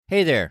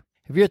Hey there,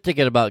 if you're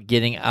thinking about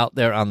getting out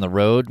there on the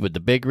road with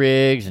the big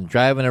rigs and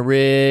driving a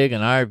rig,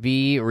 an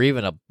RV, or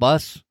even a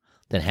bus,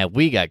 then have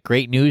we got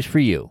great news for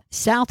you.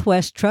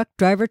 Southwest Truck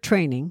Driver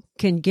Training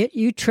can get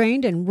you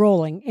trained and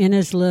rolling in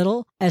as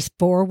little as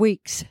 4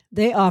 weeks.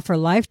 They offer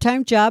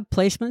lifetime job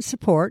placement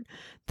support.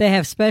 They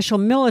have special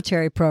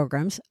military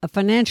programs, a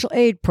financial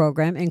aid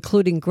program,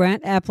 including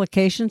grant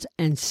applications,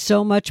 and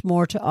so much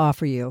more to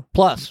offer you.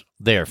 Plus,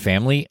 they're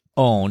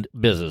family-owned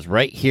business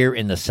right here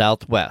in the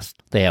Southwest.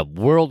 They have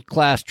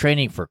world-class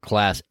training for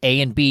Class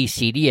A and B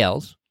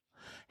CDLs,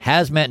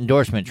 hazmat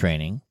endorsement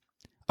training,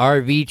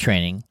 RV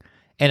training,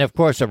 and of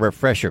course a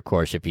refresher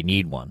course if you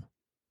need one.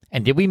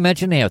 And did we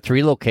mention they have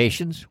 3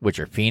 locations, which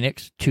are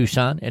Phoenix,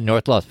 Tucson, and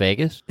North Las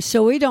Vegas?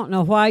 So we don't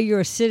know why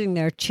you're sitting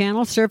there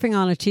channel surfing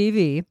on a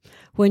TV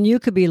when you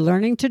could be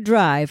learning to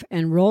drive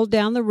and roll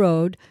down the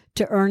road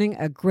to earning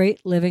a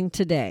great living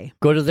today.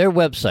 Go to their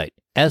website,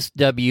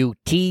 swtdt.com,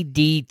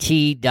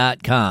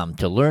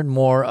 to learn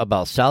more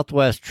about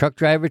Southwest Truck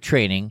Driver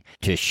Training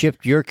to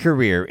shift your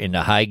career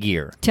into high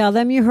gear. Tell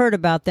them you heard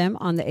about them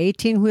on the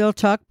 18 Wheel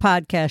Talk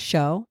podcast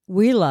show.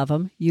 We love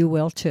them. You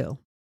will too.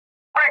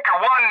 Breaker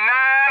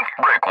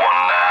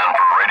 19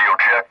 for radio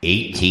check.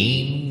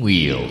 18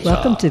 Wheels.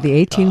 Welcome to the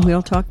 18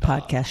 Wheel Talk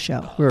podcast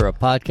show. We're a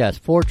podcast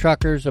for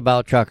truckers,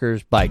 about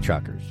truckers, by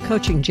truckers.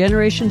 Coaching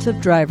generations of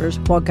drivers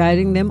while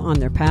guiding them on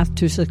their path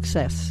to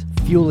success.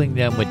 Fueling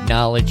them with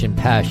knowledge and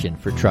passion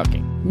for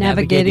trucking.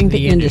 Navigating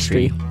the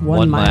industry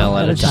 1 mile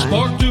at a time.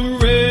 Spark the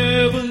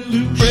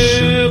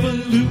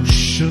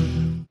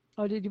revolution.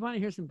 Oh, did you want to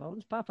hear some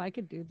bones pop? I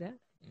could do that.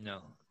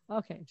 No.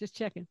 Okay, just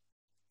checking.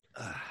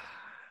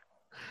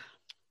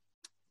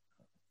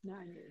 Now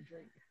I need a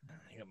drink.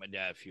 I got my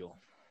dad fuel.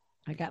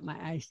 I got my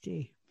iced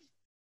tea.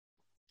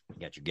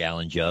 You got your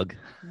gallon jug.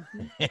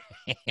 Mm-hmm.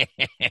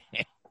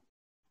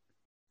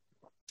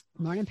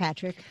 Morning,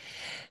 Patrick.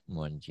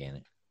 Morning,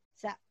 Janet.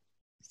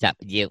 Stop.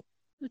 with you.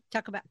 Let's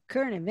talk about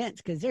current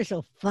events because they're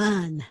so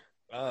fun.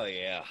 Oh,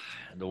 yeah.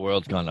 The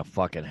world's gone to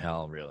fucking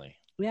hell, really.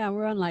 Yeah,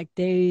 we're on like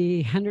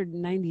day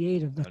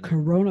 198 of the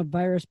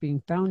coronavirus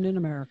being found in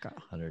America.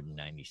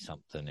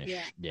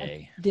 190-something-ish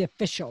day. The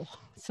official.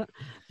 So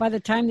by the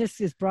time this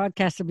is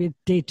broadcast, it'll be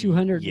day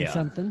 200 and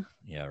something.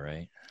 Yeah,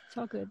 right. It's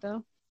all good,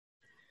 though.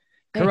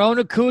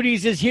 Corona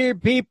Cooties is here,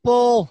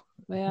 people.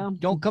 Well,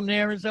 Don't come to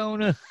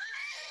Arizona.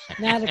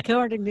 not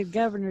according to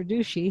Governor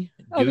Ducey.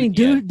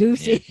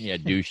 Ducey. Yeah,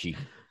 Ducey.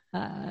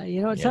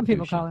 You know what some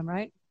people call him,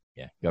 right?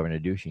 Yeah, Governor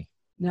Ducey.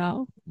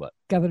 No. What?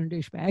 Governor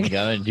Douchebag.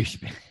 Governor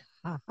Douchebag.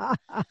 I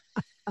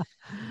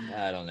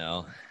don't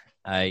know.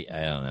 I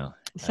don't know.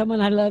 Someone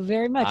I love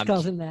very much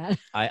calls him that.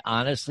 I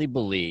honestly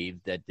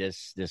believe that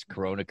this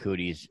Corona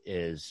Cooties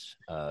is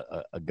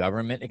a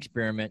government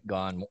experiment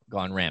gone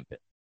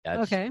rampant.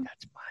 That's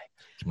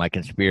my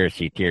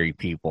conspiracy theory,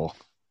 people.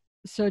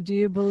 So do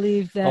you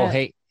believe that? Oh,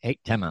 hey,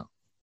 time out.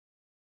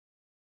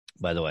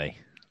 By the way,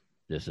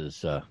 this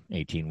is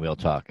 18 Wheel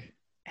Talk,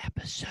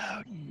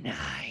 episode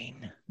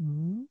 9.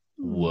 Mm-hmm.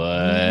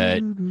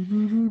 What?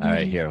 All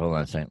right, here, hold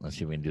on a second. Let's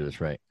see if we can do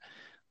this right.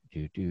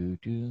 Do.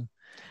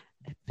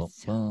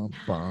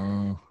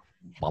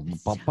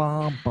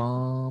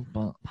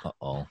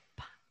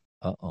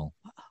 Uh-oh.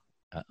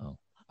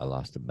 I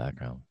lost the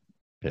background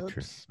picture.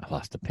 Oops. I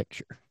lost the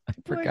picture. I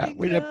forgot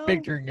where the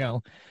picture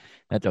go.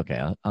 That's okay.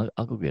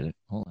 I'll go get it.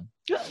 Hold on.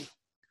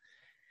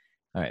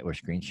 All right, we're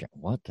screen sharing.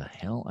 What the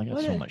hell? I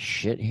got so much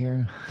shit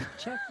here.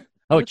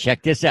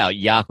 Check this out.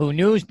 Yahoo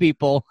News,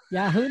 people.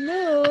 Yahoo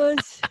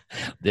News.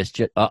 This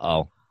just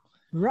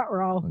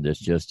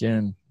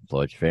in.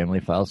 Floyd's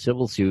family filed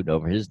civil suit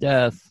over his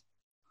death.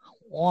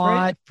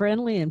 What?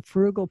 Friendly and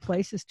frugal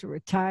places to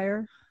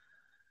retire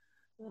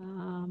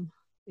in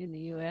the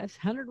U.S.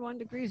 101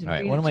 degrees. All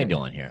right, what am I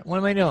doing here?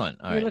 All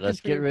right, let's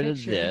get rid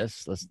of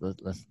this. Let's. All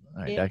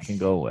right, that can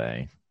go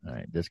away. All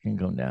right, this can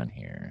go down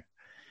here.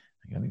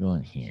 I gotta go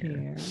in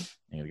here.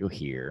 I gotta go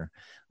here.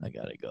 I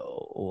gotta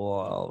go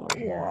over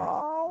here.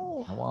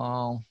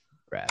 Wow.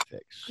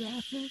 Graphics.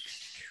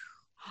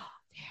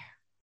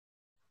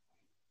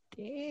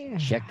 There.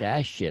 Check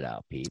that shit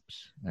out,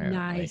 peeps. All right,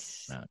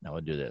 nice. Now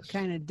we'll do this.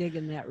 Kind of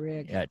digging that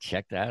rig. Yeah,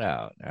 check that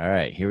out. All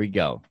right, here we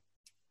go.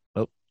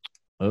 Oh,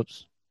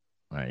 oops.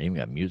 All right, even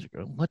got music.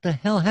 What the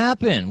hell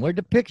happened? Where'd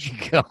the picture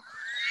go?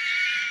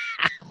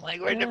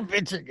 Where'd the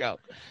picture go?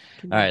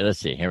 All right, let's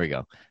see. Here we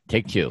go.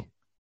 Take 2.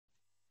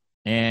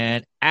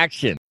 And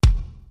action.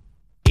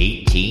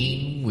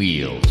 18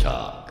 Wheel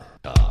Talk.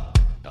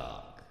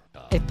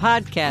 A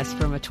podcast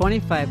from a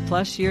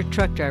 25-plus year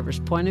truck driver's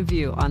point of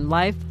view on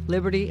life,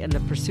 liberty, and the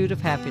pursuit of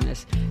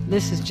happiness.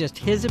 This is just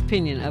his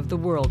opinion of the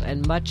world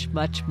and much,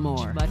 much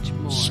more.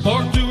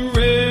 Spark the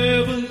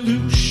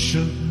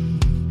revolution,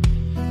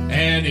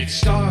 and it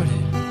started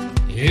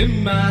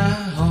in my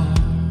heart.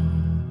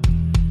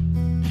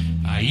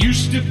 I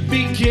used to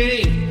be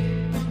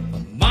king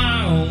of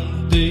my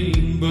own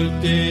thing, but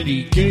then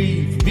he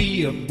gave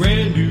me a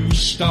brand new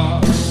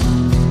start.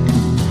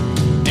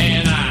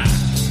 And I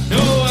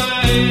know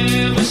I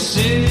am a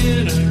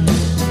sinner,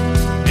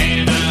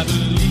 and I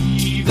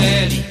believe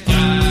that he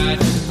died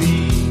for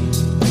me.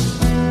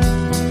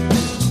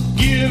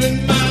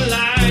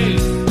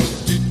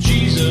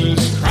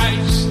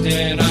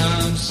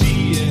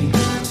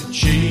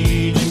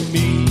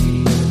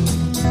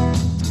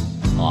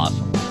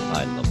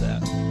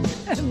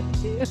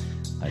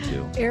 I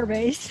do. Air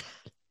base.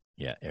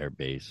 Yeah, air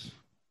base.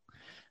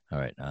 All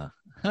right.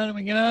 How do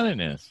we get out of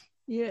this?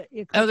 You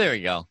Oh, click, there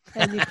we go.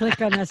 and you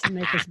click on us and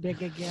make us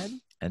big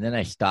again. And then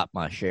I stopped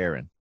my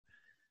sharing.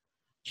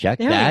 Check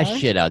There we that are.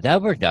 shit out.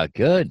 That worked out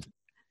good.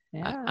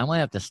 Yeah. I might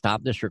have to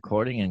stop this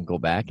recording and go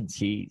back and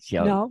see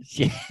how No.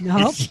 see,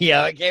 Nope. see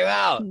how it came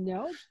out.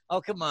 No. Oh,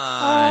 come Oh,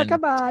 on.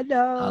 come on.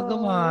 No. Oh,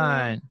 come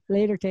on.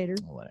 Later, Tater.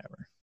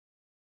 Whatever.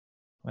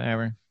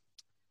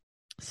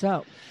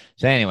 So,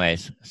 So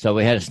anyways,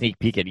 we had a sneak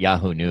peek at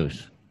Yahoo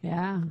News.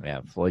 yeah.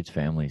 Yeah, Floyd's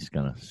family's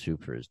gonna sue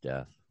for his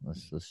death.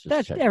 Let's just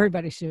That's check.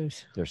 everybody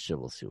sues. They're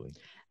civil suing.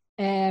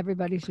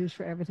 Everybody sues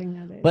for everything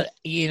nowadays. But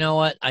you know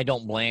what? I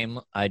don't blame.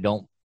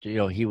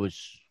 He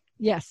was.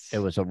 yes. It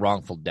was a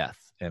wrongful death,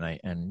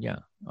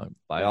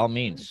 by all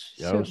means,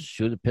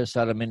 sue the piss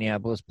out of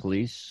Minneapolis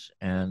police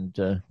and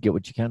get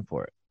what you can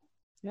for it.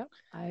 Yep,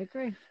 I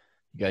agree.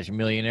 You guys are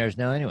millionaires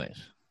now, anyways.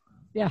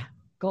 Yeah,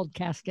 gold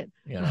casket.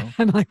 You know,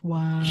 I'm like,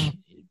 wow.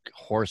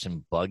 horse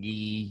and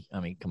buggy. I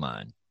mean, come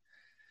on.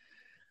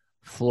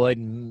 Floyd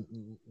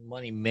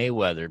Money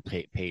Mayweather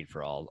paid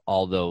for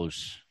all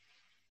those.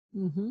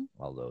 Mm-hmm.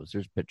 All those.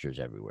 There's pictures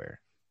everywhere.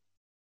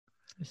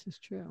 This is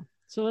true.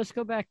 So let's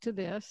go back to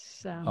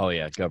this. Oh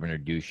yeah, Governor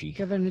Ducey.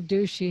 Governor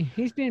Ducey.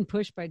 He's being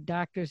pushed by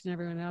doctors and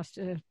everyone else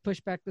to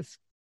push back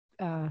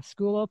the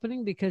school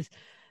opening because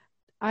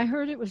I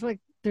heard it was like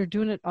they're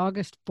doing it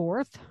August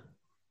 4th.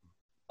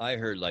 I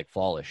heard like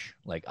fallish,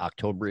 like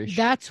October-ish.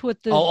 That's what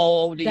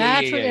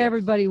yeah.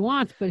 everybody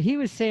wants. But he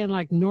was saying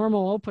like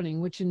normal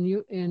opening, which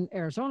in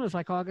Arizona is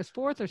like August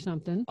 4th or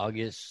something.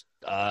 August.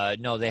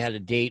 No, they had a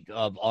date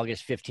of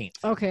August 15th.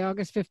 Okay,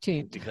 August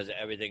 15th. Because of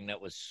everything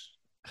that was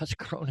because of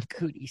Corona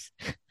cooties.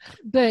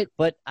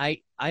 But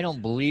I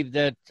don't believe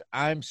that.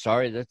 I'm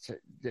sorry. That's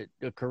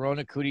the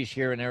Corona cooties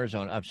here in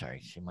Arizona. I'm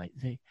sorry. See,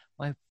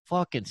 my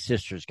fucking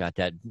sister's got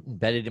that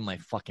embedded in my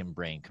fucking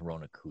brain.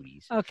 Corona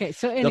cooties. Okay,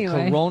 so anyway,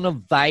 the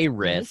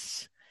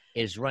coronavirus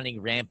is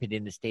running rampant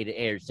in the state of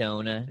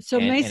Arizona. So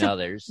and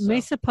others. So.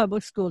 Mesa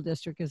Public School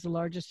District is the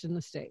largest in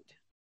the state.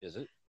 Is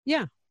it?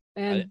 Yeah,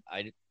 and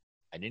I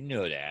didn't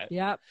know that.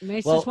 Yeah,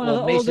 Mesa's one of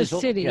the oldest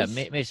cities.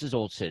 Yeah, Mesa's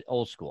old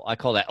school. I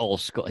call that old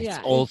school. It's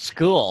Yeah, old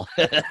school.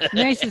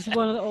 Mesa's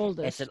one of the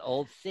oldest. It's an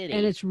old city.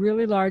 And it's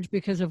really large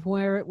because of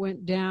where it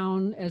went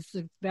down as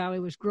the valley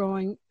was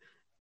growing.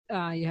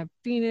 You have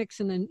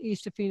Phoenix, and then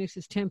east of Phoenix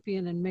is Tempe,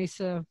 and then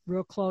Mesa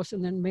real close,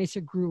 and then Mesa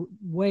grew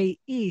way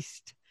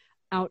east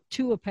out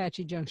to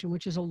Apache Junction,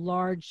 which is a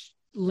large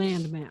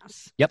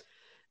landmass. Yep.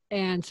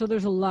 And so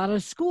there's a lot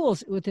of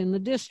schools within the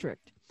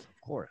district.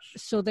 Of course.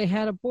 So they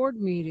had a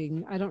board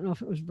meeting. I don't know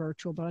if it was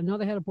virtual, but I know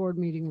they had a board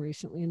meeting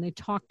recently, and they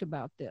talked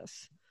about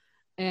this.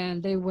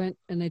 And they went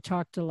and they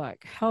talked to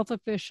like health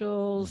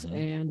officials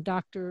and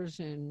doctors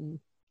and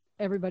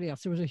everybody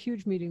else. There was a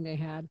huge meeting they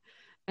had.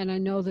 And I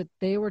know that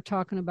they were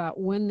talking about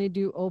when they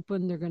do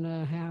open, they're going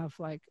to have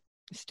like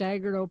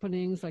staggered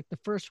openings. Like the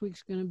first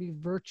week's going to be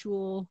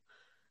virtual.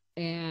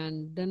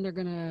 And then they're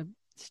going to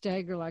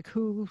stagger like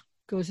who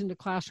goes into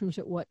classrooms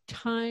at what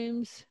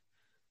times.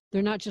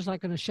 They're not just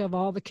like going to shove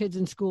all the kids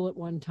in school at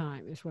one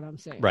time, is what I'm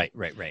saying. Right.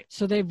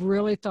 So they've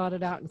really thought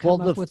it out and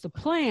come up with a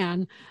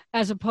plan,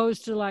 as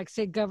opposed to like,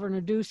 say,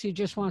 Governor Ducey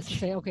just wants to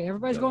say, okay,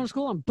 everybody's going to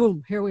school, and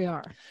boom, here we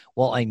are.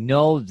 Well, I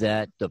know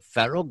that the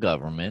federal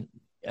government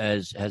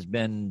has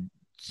been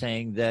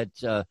saying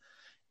that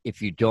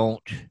if you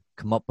don't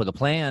come up with a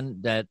plan,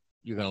 that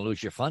you're going to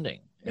lose your funding.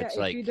 Yeah, it's if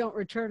like you don't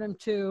return them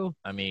to.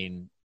 I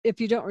mean, if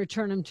you don't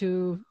return them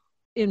to.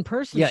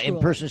 In-person school.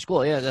 in-person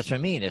school. Yeah, that's what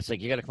I mean. It's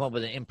like you got to come up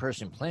with an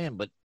in-person plan,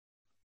 but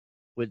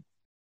with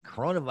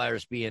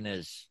coronavirus being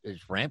as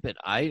rampant,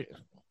 I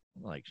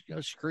like,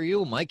 screw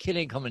you. My kid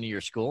ain't coming to your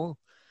school.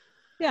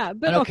 Yeah,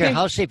 but I don't care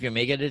how safe you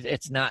make it.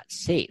 It's not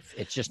safe.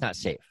 It's just not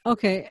safe.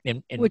 Okay,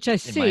 which I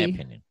see. In my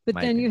opinion. But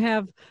then you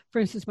have, for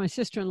instance, my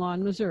sister-in-law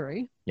in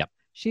Missouri. Yep.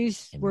 She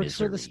works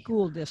for the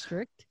school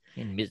district.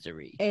 In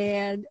Missouri.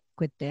 And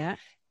quit that.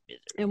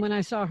 Missouri. And when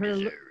I saw her.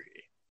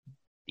 Missouri.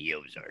 The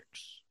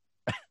Ozarks.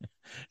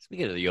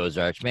 Speaking of the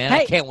Ozarks, man,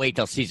 hey. I can't wait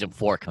till season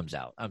 4 comes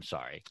out. I'm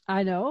sorry.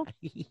 I know.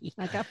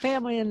 I got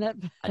family in that.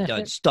 I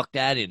done stuck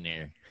that in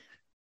there.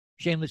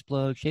 Shameless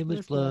plug.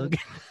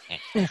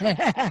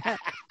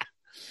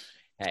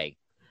 Hey,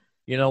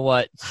 you know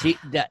what? See,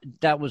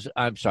 that was,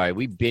 I'm sorry.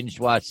 We binge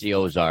watched the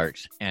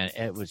Ozarks, and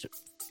it was,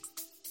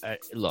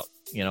 look,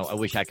 I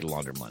wish I could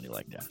launder money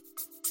like that.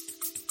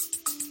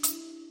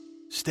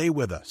 Stay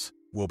with us.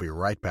 We'll be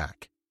right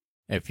back.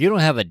 If you don't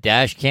have a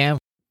dash cam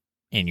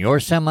in your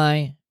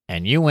semi,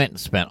 and you went and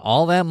spent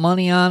all that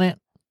money on it,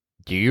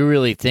 do you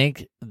really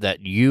think that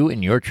you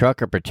and your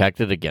truck are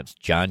protected against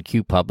John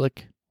Q.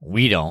 Public?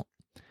 We don't.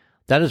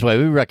 That is why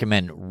we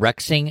recommend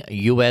Rexing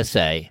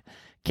USA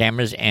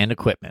cameras and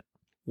equipment.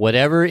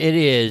 Whatever it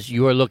is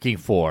you are looking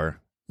for,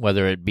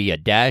 whether it be a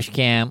dash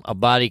cam, a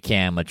body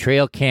cam, a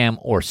trail cam,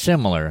 or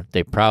similar,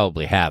 they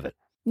probably have it.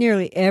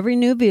 Nearly every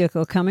new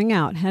vehicle coming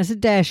out has a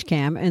dash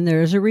cam, and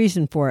there is a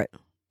reason for it: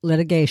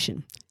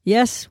 litigation.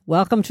 Yes,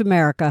 welcome to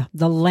America,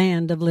 the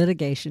land of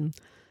litigation.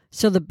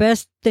 So the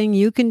best thing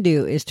you can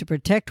do is to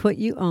protect what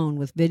you own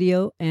with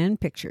video and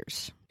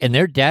pictures. And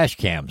their dash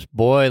cams,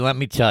 boy, let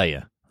me tell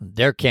you,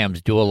 their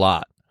cams do a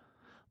lot.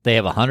 They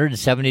have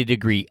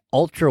 170-degree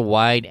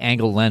ultra-wide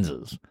angle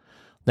lenses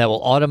that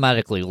will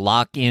automatically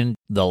lock in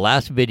the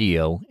last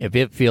video if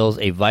it feels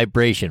a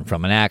vibration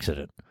from an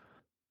accident.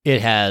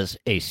 It has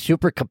a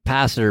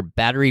supercapacitor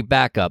battery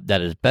backup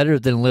that is better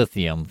than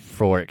lithium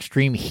for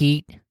extreme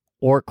heat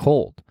or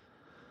cold.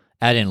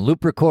 Add in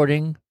loop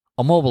recording,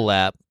 a mobile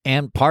app,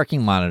 and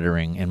parking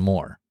monitoring, and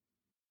more.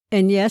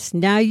 And yes,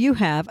 now you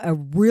have a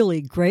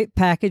really great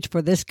package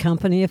for this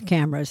company of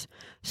cameras.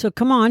 So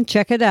come on,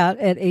 check it out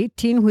at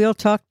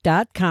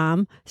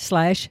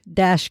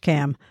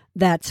 18wheeltalk.com/dashcam.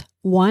 That's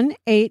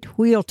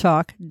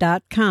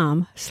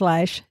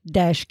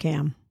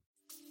 18wheeltalk.com/dashcam.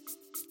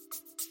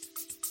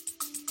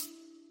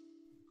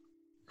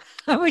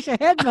 I wish I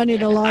had money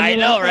to launder. I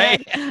know, like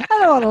right? that. I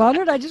don't want to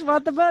launder it. I just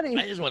want the money.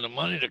 I just want the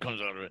money that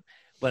comes out of it.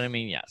 But I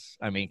mean, yes.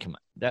 I mean, come on.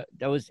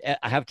 That was.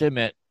 I have to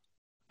admit,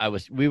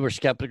 we were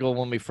skeptical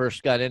when we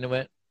first got into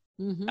it.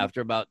 Mm-hmm.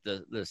 After about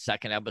the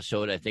second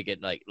episode, I think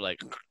it like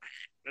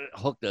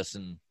hooked us,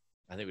 and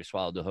I think we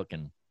swallowed the hook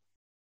and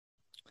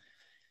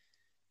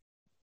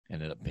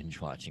ended up binge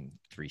watching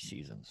 3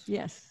 seasons.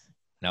 Yes.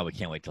 Now we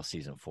can't wait till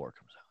season 4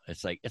 comes out.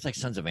 It's like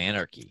Sons of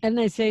Anarchy. And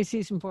they say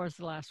season 4 is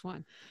the last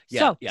one. Yeah,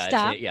 so yeah,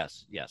 stop.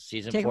 Yes.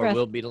 Season Take a 4 breath.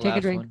 will be the Take a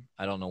last drink. one.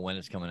 I don't know when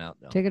it's coming out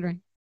though. Take a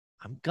drink.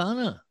 I'm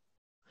gonna.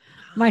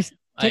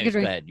 Take a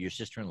drink. Bad. Your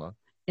sister-in-law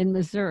In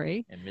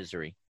Missouri. in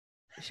Misery.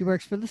 She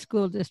works for the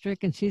school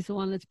district, and she's the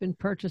one that's been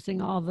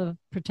purchasing all the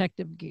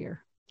protective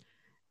gear.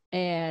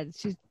 And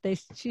she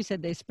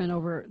said they spent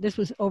this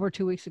was over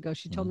 2 weeks ago.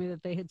 She told me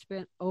that they had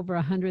spent over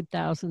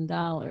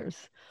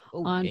 $100,000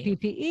 on damn.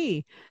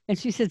 PPE. And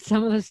she said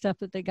some of the stuff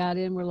that they got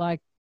in were like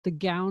the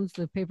gowns,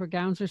 the paper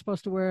gowns they're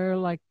supposed to wear,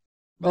 like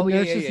the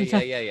nurses and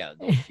stuff. Yeah.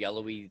 Those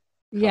yellowy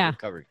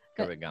covered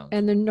gowns.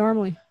 And then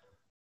normally.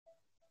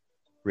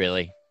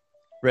 Really?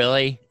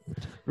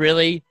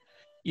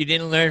 You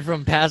didn't learn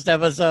from past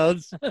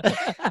episodes?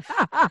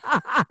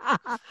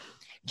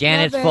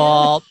 Janet's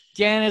fault.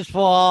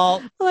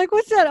 Like,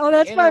 what's that? Oh,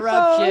 that's my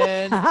phone.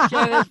 Interruption.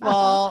 Janet's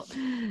fault.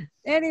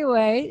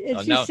 Anyway, and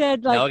she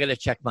said, like, now I got to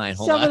check mine.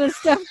 Hold some on. of the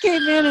stuff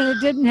came in and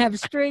it didn't have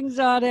strings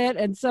on it,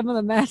 and some of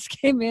the masks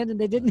came in and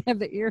they didn't have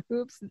the ear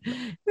hoops.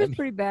 It was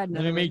pretty bad.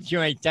 Let me make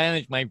sure I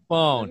silence my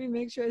phone. Let me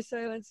make sure I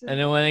silence it. And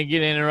then when I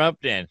get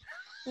interrupted.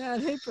 Yeah,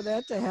 I'd hate for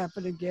that to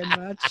happen again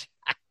much.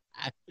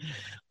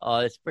 Oh,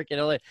 it's freaking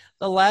early.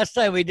 The last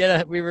time we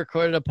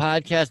recorded a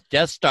podcast,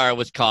 Death Star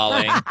was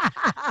calling.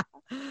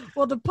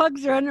 Well, the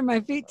pugs are under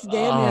my feet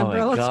today, and the Oh, my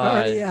umbrella's God.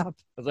 already up.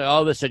 It's like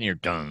all of a sudden you're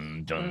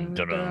dun dun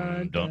dun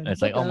dun dun.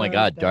 It's like, oh my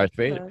God, Darth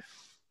Vader.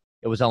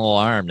 It was an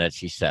alarm that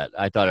she set.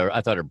 I thought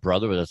her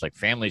brother was just like,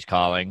 family's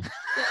calling.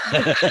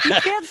 You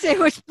can't say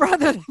which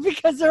brother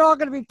because they're all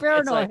going to be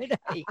paranoid.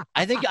 Like,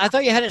 I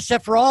thought you had it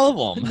set for all of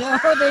them. No,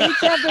 they each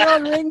have their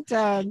own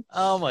ringtone.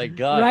 Oh my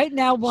God! Right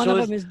now, one of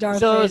them is Darth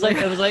So Vader.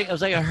 it was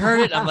like I heard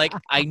it. I'm like,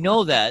 I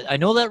know that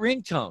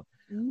ringtone.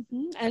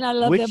 Mm-hmm. And I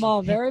love them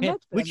all very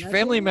much. Which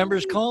family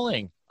member's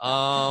calling?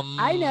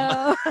 I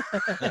know.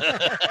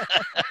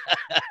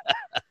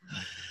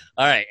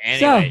 All right.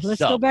 Anyway, so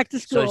let's go back to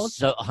school.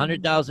 So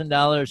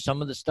 $100,000.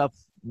 Some of the stuff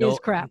is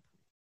crap.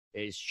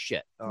 Is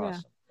shit.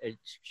 Awesome. Yeah.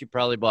 She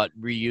probably bought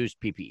reused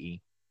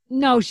PPE.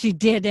 No, she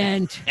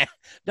didn't.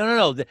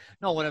 No.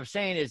 No, what I'm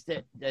saying is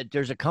that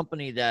there's a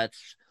company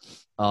that's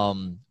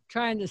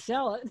trying to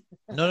sell it.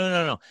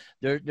 No.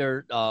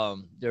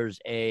 There's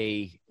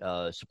a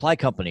supply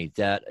company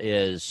that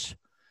is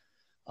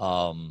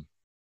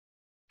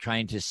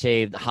trying to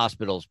save the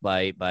hospitals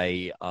by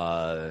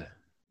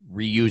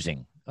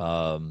reusing,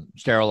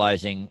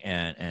 sterilizing,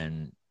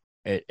 and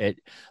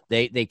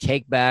they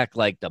take back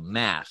like the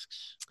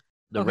masks,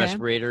 the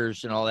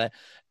respirators and all that.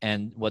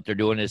 And what they're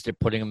doing is they're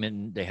putting them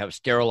in, they have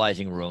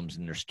sterilizing rooms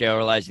and they're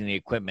sterilizing the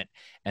equipment.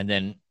 And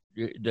then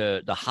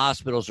the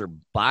hospitals are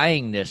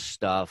buying this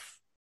stuff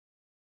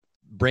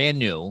brand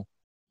new,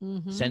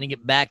 sending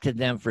it back to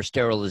them for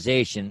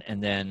sterilization,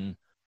 and then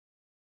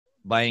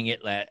buying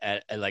it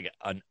at like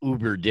an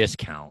Uber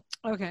discount.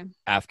 Okay.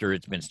 After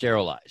it's been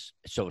sterilized.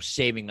 So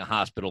saving the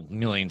hospital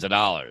millions of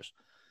dollars.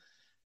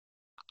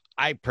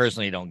 I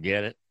personally don't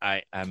get it.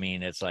 I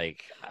mean, it's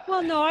like.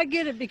 Well, no, I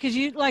get it because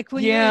you like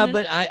when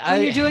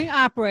when you're doing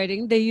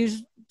operating, they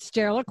use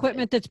sterile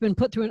equipment that's been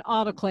put through an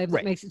autoclave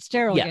that makes it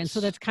sterile again. So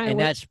that's kind of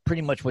that's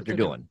pretty much what they're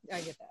doing. I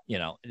get that. You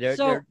know,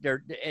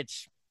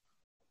 it's.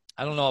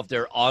 I don't know if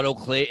they're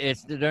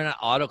they're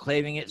not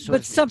autoclaving it,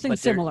 but something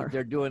similar.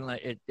 They're doing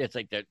like it's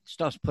like the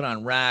stuff's put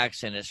on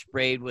racks and it's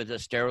sprayed with a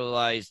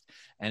sterilized,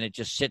 and it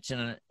just sits in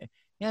a.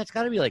 Yeah, it's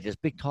got to be like this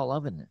big tall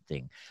oven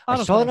thing.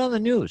 I saw it on the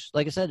news.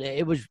 Like I said,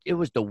 it was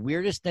the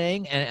weirdest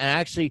thing, and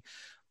actually,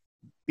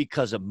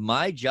 because of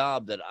my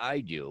job that I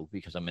do,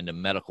 because I'm in the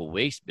medical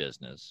waste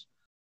business,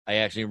 I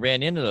actually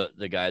ran into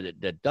the guy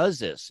that does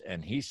this,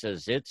 and he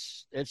says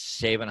it's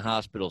saving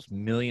hospitals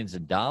millions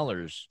of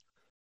dollars.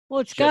 Well,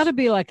 it's got to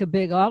be like a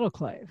big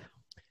autoclave.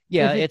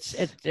 Yeah,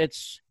 If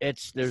it's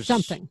there's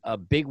something. a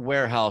big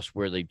warehouse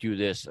where they do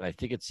this, and I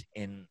think it's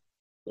in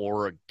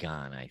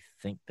Oregon. I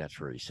think that's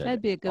where he said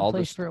That'd be a good all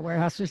place this- for a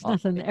warehouse. There's Oh,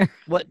 nothing there.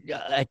 What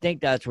I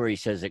think that's where he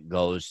says it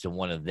goes to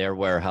one of their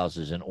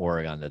warehouses in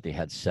Oregon that they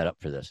had set up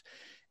for this,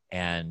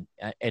 and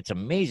it's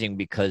amazing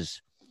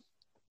because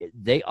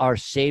they are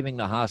saving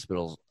the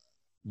hospitals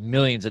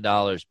millions of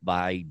dollars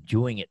by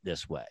doing it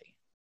this way.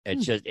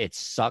 It's just it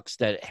sucks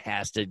that it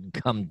has to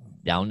come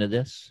down to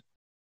this.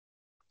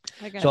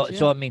 I got So you.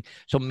 so I mean,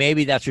 so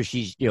maybe that's what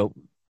she's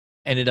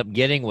ended up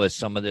getting was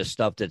some of this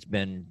stuff that's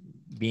been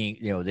being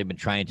they've been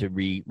trying to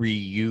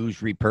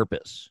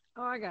repurpose.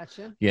 Oh, I got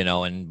you.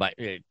 And but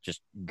it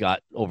just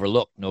got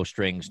overlooked. No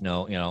strings,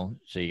 no.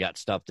 So you got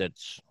stuff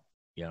that's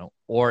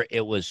or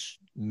it was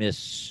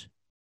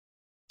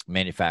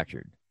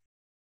manufactured,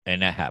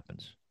 and that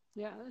happens.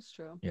 Yeah, that's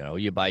true.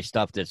 You buy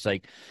stuff that's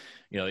like,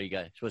 you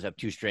got supposed to have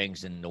 2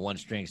 strings, and the one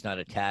string's not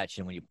attached,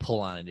 and when you pull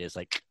on it, it's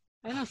like.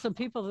 I know some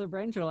people, their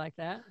brains are like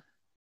that.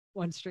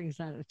 One string's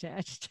not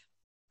attached.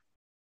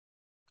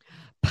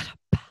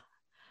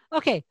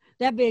 Okay,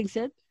 that being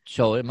said.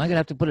 So am I gonna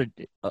have to put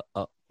I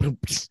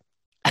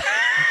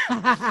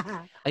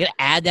gotta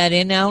add that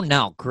in now?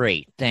 No,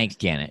 great. Thanks,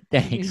 Janet.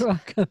 Thanks. You're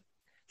welcome.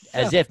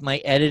 As if my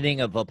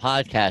editing of a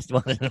podcast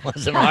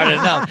wasn't hard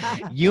enough.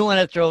 You want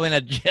to throw in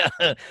a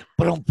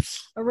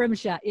rim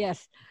shot,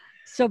 yes.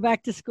 So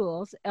back to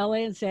schools.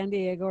 LA and San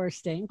Diego are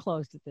staying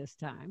closed at this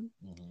time.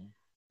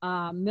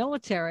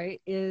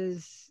 Military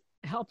is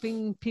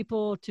helping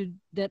people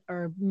that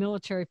are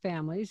military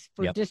families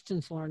for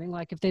distance learning.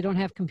 Like if they don't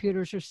have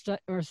computers or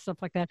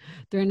stuff like that,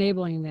 they're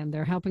enabling them.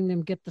 They're helping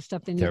them get the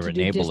stuff they need to do.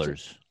 They're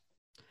enablers.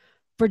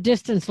 For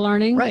distance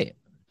learning. Right.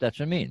 That's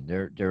what I mean.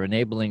 They're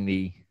enabling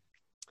the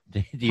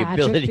Patrick,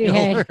 ability to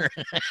behave. learn.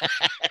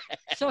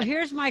 So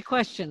here's my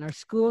question. Are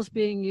schools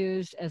being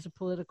used as a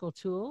political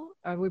tool?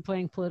 Are we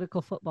playing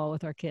political football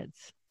with our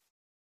kids,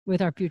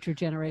 with our future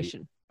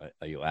generation?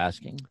 Are you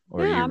asking? Or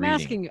Yeah, are you I'm reading?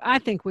 asking you. I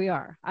think we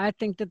are. I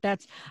think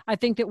that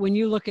when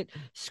you look at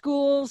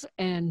schools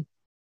and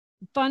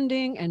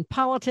funding and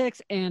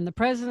politics and the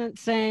president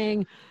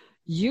saying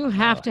you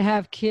have to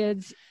have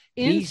kids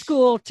in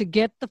school to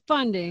get the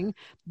funding,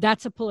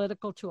 that's a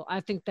political tool.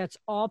 I think that's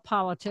all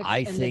politics. I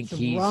and think it's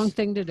the wrong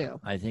thing to do.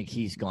 I think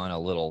he's gone a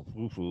little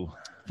woo-hoo.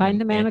 Find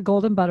the man a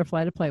golden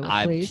butterfly to play with,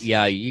 please.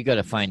 Yeah, you got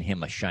to find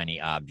him a shiny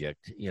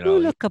object. Ooh,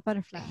 look, a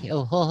butterfly.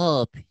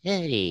 Oh,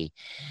 pity.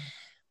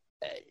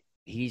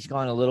 He's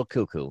gone a little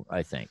cuckoo,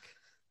 I think.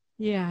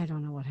 Yeah, I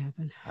don't know what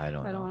happened. I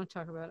don't know. want to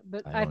talk about it,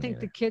 but I I don't think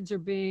either. the kids are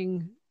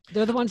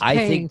they're the ones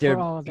paying for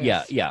all of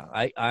this. Yeah.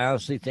 I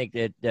honestly think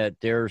that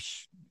they're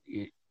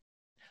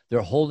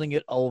holding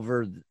it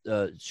over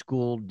the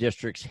school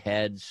districts'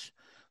 heads,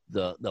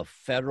 the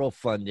federal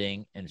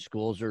funding, and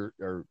schools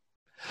are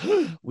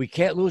we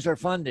can't lose our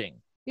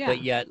funding. Yeah.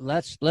 But yet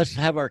let's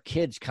have our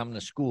kids come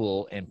to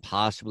school and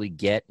possibly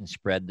get and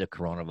spread the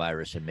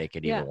coronavirus and make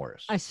it even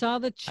worse. I saw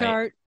the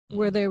chart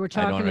where they were I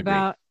don't talking agree.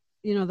 about,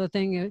 the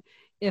thing,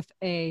 if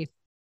a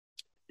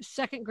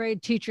second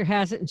grade teacher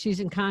has it and she's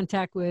in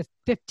contact with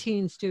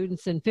 15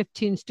 students and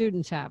 15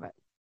 students have it,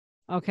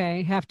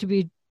 have to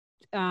be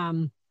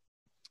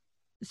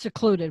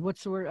secluded.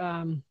 What's the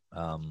word?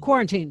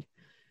 Quarantined.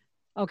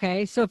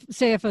 Okay. So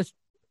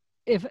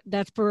if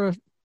that's for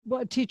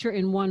a teacher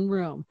in one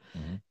room,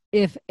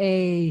 if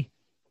a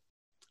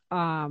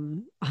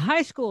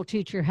high school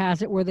teacher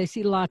has it where they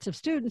see lots of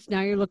students,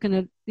 now you're looking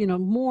at,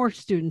 more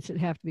students that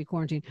have to be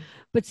quarantined.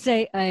 But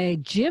say a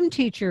gym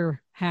teacher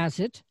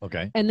has it,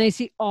 and they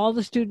see all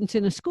the students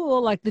in a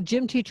school, like the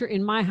gym teacher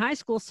in my high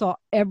school saw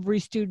every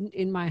student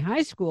in my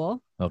high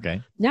school.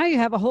 Okay. Now you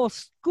have a whole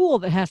school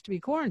that has to be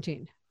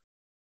quarantined.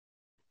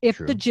 If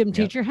the gym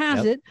teacher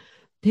has it,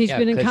 he's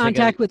been in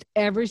contact with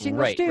every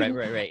single student.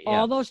 Right.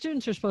 All those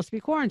students are supposed to be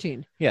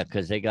quarantined. Yeah,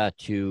 because they got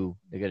to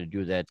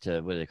do that.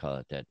 What do they call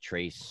it? That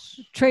trace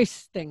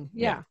thing.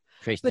 Yeah.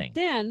 Trace But thing.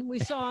 then we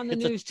saw on the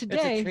It's news it's a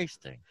today, trace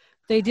thing.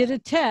 they did a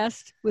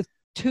test with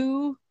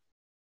 2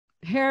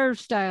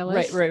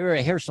 hairstylists.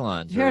 Right. Hair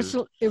salons.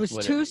 It was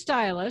whatever. 2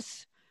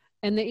 stylists,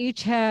 and they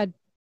each had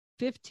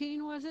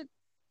 15, was it?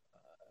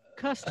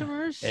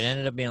 Customers. It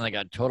ended up being like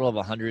a total of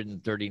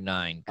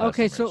 139 customers.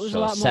 Okay, so it was a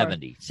lot more.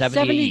 70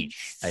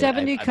 each.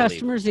 70 I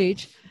customers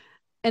each.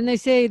 And they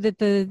say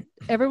that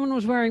everyone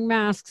was wearing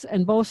masks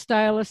and both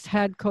stylists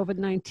had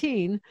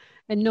COVID-19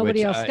 and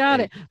nobody else got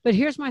it. But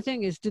here's my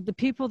thing is, did the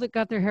people that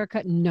got their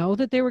haircut know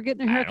that they were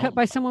getting their haircut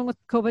by someone with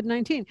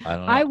COVID-19? I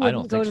don't know. I wouldn't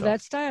don't go think to so.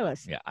 that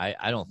stylist. Yeah,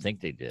 I don't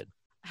think they did.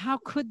 How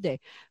could they?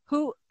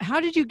 How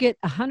did you get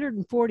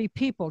 140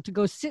 people to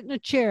go sit in a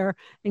chair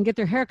and get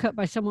their haircut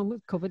by someone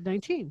with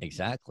COVID-19?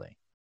 Exactly.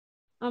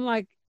 I'm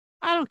like,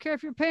 I don't care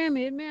if you're paying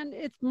me, man.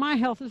 My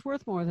health is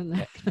worth more than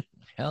that.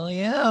 Hell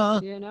yeah.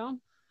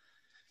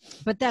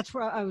 But that's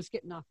where I was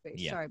getting off base.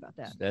 Yeah. Sorry about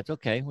that. That's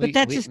okay. But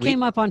that just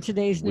came up on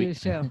today's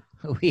news too.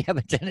 We have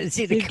a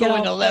tendency to You go get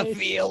into off left base.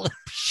 field.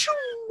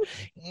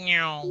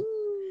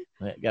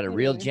 Got to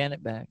reel Anyway.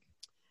 Janet back.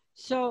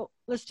 So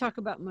let's talk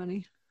about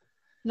money.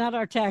 Not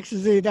our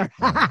taxes either.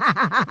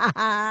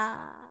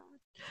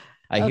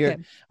 I hear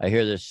Okay. I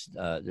hear this.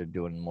 They're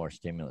doing more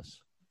stimulus.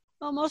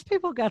 Well, most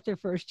people got their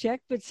first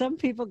check, but some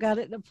people got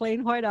it in a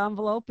plain white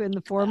envelope in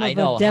the form I of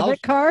know. a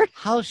debit card.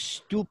 How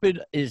stupid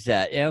is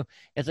that? You know,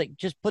 it's like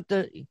just put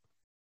the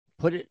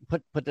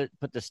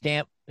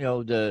stamp. You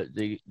know,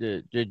 the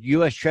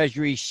U.S.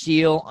 Treasury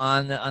seal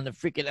on the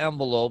freaking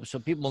envelope, so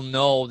people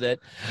know that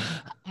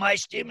my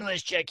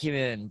stimulus check came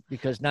in,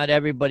 because not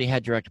everybody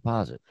had direct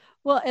deposit.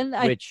 Well, and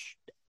Which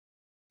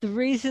the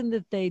reason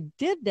that they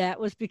did that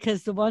was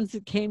because the ones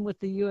that came with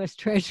the U.S.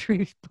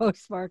 Treasury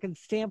postmark and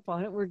stamp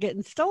on it were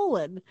getting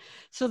stolen.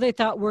 So they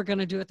thought, we're going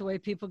to do it the way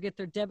people get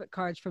their debit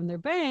cards from their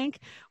bank,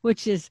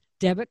 which is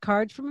debit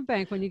cards from a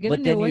bank. When you get But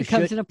a then new one, you it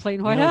comes should- in a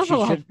plain you white know,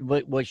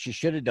 envelope. what you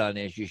should have done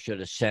is you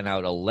should have sent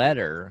out a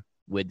letter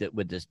with the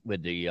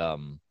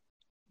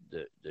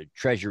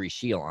Treasury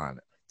seal on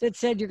it That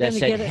said, you're that going to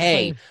said, get it.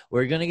 "Hey,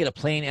 we're going to get a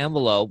plain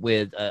envelope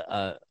with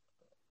a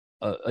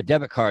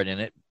debit card in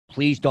it.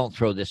 Please don't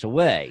throw this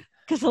away."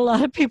 Because a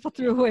lot of people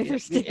threw away their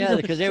stimulus Yeah,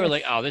 because they were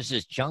like, checks. "Oh, this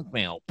is junk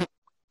mail."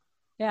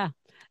 Yeah.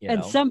 You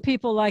And know? some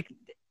people, like,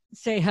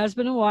 say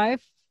husband and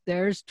wife,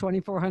 there's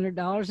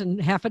 $2,400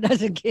 and half a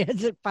dozen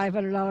kids at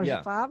 $500 Yeah.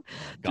 a pop.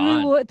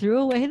 Gone. Threw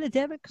away the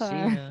debit See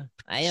card. ya.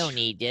 I don't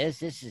need this.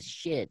 This is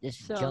shit. This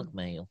is So- junk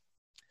mail.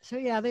 So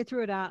yeah, they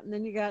threw it out, and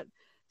then you got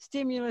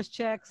stimulus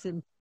checks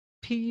and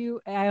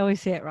I always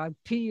say it wrong.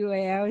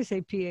 PUA. I always say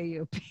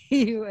PAU.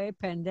 PUA,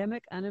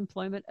 Pandemic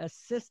Unemployment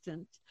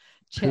Assistance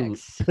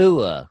checks.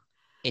 Pua.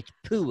 It's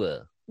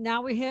pua.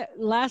 Now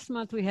last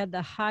month we had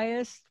the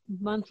highest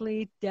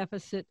monthly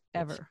deficit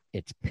ever.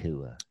 It's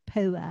pua.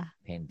 PUA.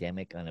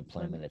 Pandemic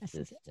Unemployment Unemployment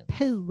Assistance.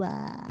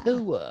 PUA.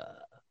 Pua.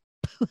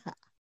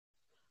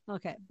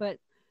 Okay, but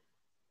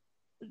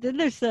then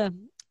there's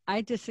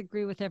I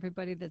disagree with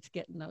everybody that's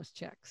getting those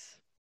checks.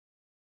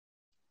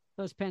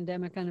 Those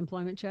pandemic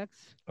unemployment checks.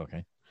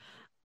 Okay.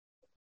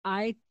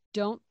 I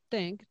don't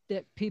think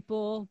that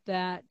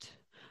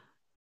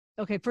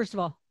first of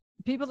all,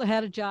 people that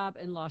had a job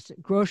and lost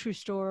it, grocery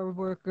store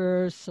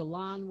workers,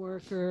 salon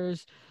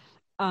workers,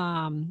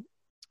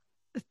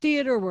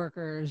 theater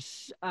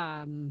workers,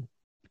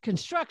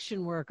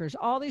 construction workers,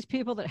 all these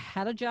people that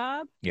had a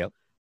job. Yep.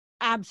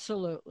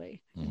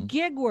 Absolutely. Mhm.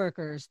 Gig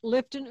workers,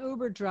 Lyft and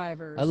Uber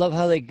drivers. I love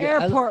how they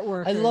airport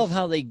workers. I love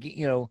how they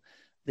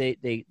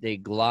they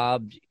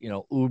globbed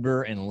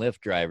Uber and Lyft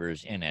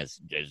drivers in as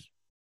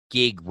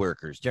gig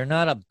workers. They're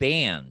not a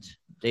band.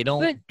 They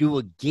don't do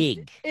a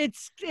gig.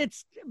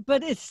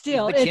 But it's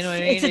still But you know what I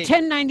mean? it's a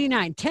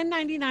 1099.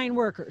 1099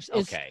 workers.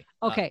 Okay.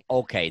 Okay.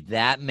 Okay,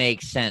 that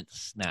makes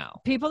sense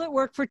now. People that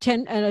work for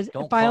 10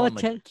 Don't file call a them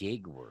 10, a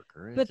gig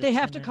worker. but It's a they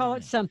have to call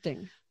it 1099.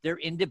 something. They're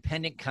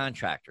independent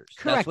contractors.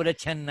 Correct. That's what a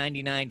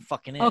 1099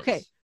 fucking is.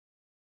 Okay.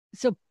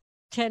 So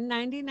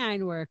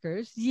 1099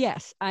 workers,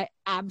 yes, I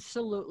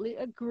absolutely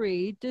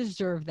agree,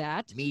 deserve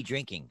that. Me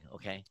drinking.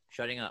 Okay.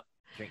 Shutting up.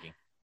 Drinking.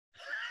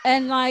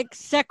 And like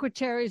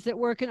secretaries that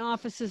work in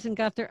offices and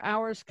got their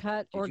hours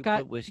cut Did or you got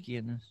put whiskey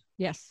in this?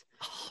 yes,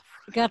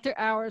 got their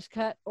hours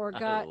cut or I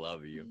got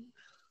love you.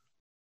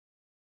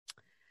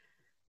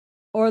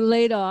 or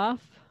laid off.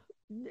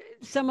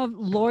 Some of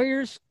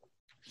lawyers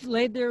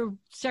laid their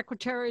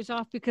secretaries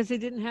off because they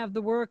didn't have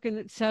the work and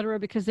et cetera,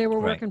 because they were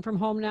Right. working from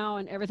home now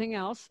and everything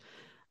else.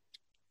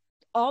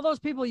 All those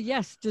people,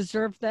 yes,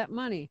 deserve that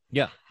money.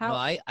 Yeah. How- No,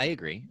 I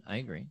agree. I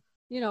agree.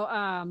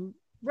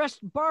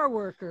 Bar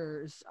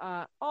workers,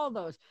 all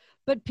those.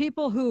 But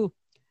people who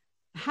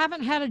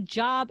haven't had a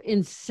job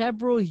in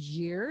several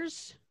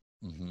years,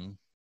 Mm-hmm.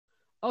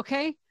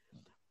 okay?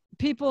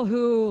 People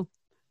who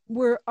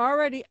were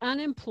already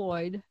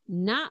unemployed,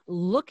 not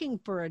looking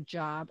for a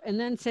job, and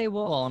then say,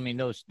 Well, I mean,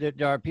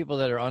 there are people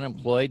that are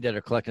unemployed that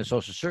are collecting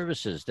social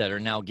services that are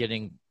now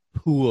getting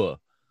PUA.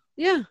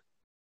 yeah,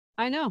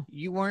 I know.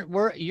 You're on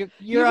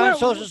weren't-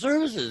 social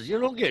services. You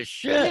don't get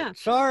shit. Yeah.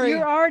 Sorry.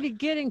 You're already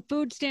getting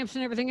food stamps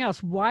and everything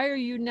else. Why are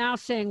you now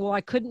saying, well,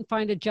 I couldn't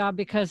find a job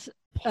because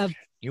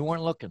You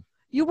weren't looking.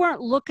 you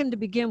weren't looking to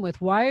begin with?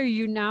 Why are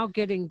you now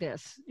getting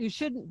this? You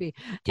shouldn't be.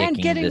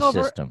 Dicking getting the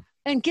over- system.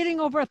 And getting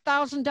over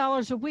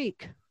 $1,000 a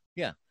week.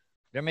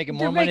 They're making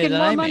They're more money making than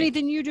more I money make.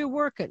 than you do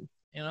working.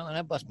 And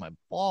I bust my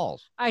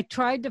balls. I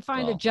tried to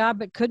find a Well. job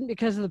but couldn't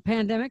because of the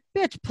pandemic.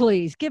 Bitch,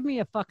 please give me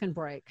a fucking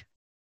break.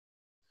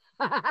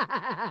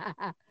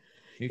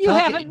 You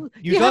haven't- You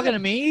you talking haven't- to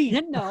me?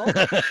 No,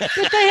 but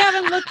they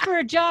haven't looked for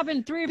a job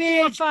in 3 or 4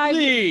 or Bitch, 5.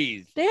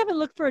 please. They haven't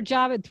looked for a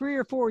job in 3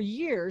 or 4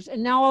 years,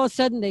 and now all of a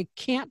sudden they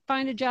can't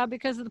find a job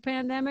because of the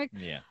pandemic.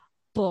 Yeah.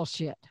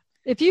 Bullshit.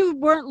 If you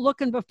weren't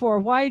looking before,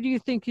 why do you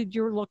think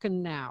you're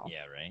looking now?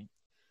 Yeah, right.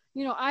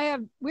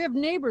 We have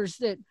neighbors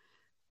that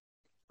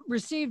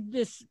received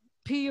this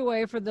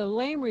PUA for the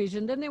lame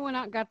reason. Then they went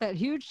out and got that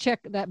huge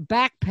check, that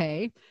back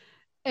pay.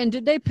 And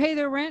did they pay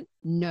their rent?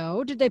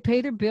 No. Did they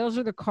pay their bills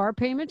or their car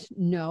payments?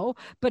 No.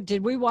 But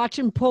did we watch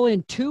them pull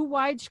in 2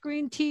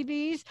 widescreen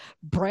TVs,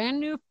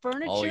 brand new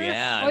furniture? Oh,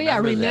 yeah. Oh, yeah.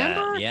 that.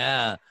 Remember?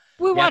 Yeah.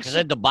 We Yeah, watched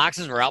because the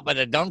boxes were out by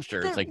the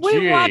dumpster. It's like, We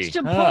gee, watched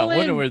 'em huh, pull I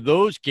wonder in- where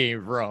those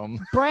came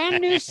from.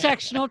 brand new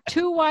sectional,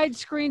 2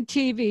 widescreen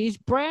TVs,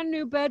 brand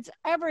new beds,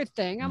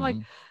 everything. I'm like,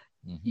 Mhm.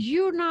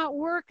 You're not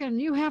working.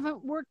 You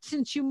haven't worked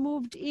since you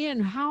moved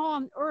in. How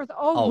on earth?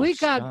 Oh, we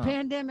got stop.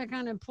 pandemic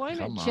unemployment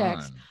Come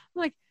checks. on.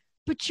 I'm like,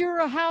 but you're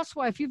a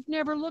housewife. You've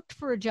never looked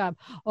for a job.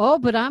 Oh,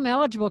 but I'm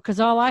eligible because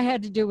all I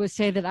had to do was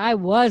say that I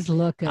was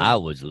looking. I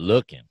was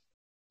looking.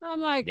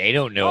 I'm like, They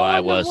don't know oh, I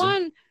and the wasn't.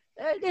 one,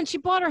 and she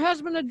bought her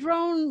husband a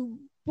drone,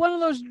 one of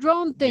those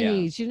drone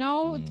thingies, you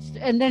know.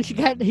 And then he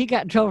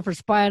got in trouble for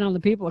spying on the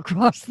people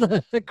across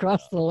the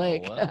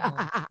lake.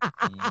 well.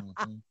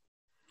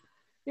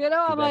 You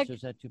know, Too I'm bad, like, so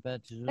sad, too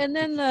bad. and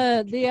then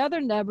the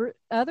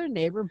other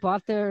neighbor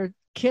bought their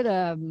kid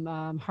a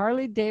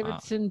Harley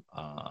Davidson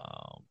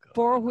Oh, God.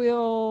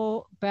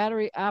 4-wheel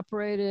battery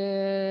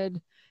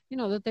operated, you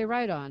know, that they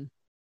ride on.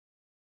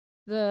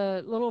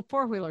 The little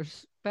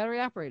 4-wheelers, battery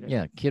operated.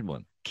 Yeah, kid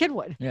one.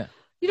 Yeah.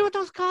 You know what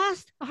those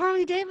cost? A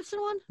Harley Davidson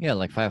one? Yeah,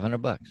 like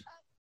 $500.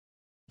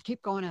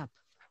 Keep going up.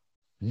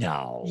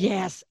 No.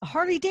 Yes, a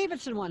Harley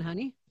Davidson one,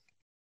 honey.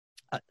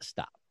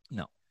 Stop.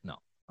 No.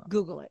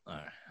 Google it. All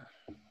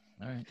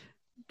right.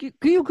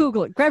 You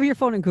Google it. Grab your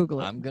phone and Google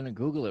it. I'm going to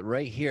Google it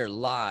right here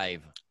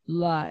live.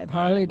 Live. All right,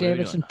 Harley what are we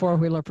Davidson doing?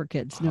 4-wheeler for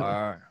kids. No,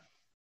 Harley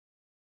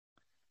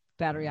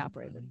battery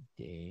operated.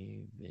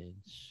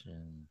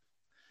 Davidson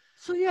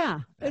So yeah,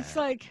 it's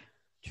like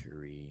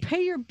tree.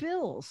 pay your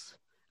bills.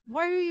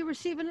 Why are you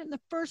receiving it in the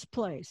first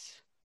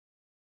place?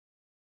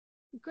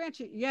 Grant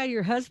you, yeah,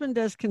 your husband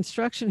does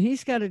construction.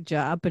 He's got a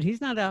job, but he's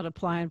not out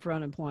applying for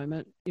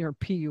unemployment or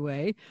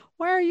PUA.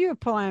 Why are you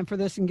applying for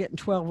this and getting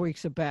 12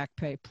 weeks of back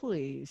pay?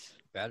 Please.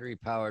 Battery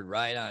powered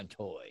ride-on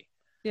toy.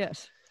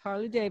 Yes,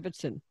 Harley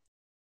Davidson.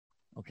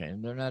 Okay,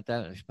 they're not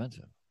that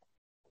expensive.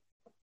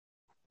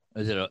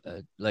 Is it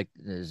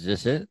is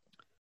this it?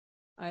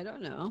 I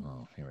don't know.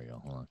 Oh, here we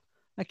go. Hold on.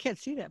 I can't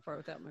see that far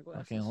without my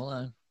glasses. Okay, hold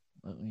on.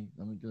 Let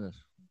me do this.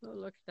 Oh,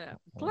 look at that.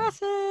 Hold on.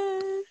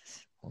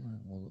 Glasses. Hold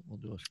on. We'll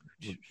do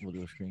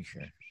a screen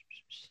share.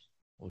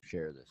 We'll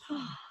share this.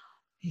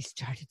 He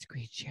started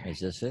screen sharing. Is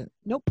this it?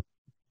 Nope.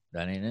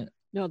 That ain't it?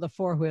 No, the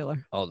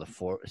 4-wheeler. Oh, the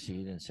four. See,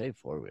 you didn't say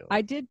 4-wheeler.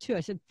 I did too.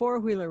 I said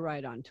 4-wheeler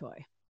ride-on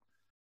toy.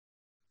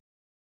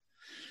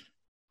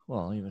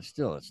 Well, even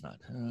still, it's not.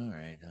 All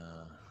right.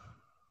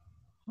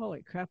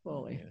 Holy crap,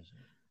 holy. here's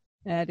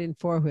Add in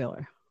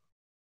 4-wheeler.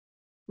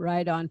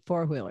 Ride-on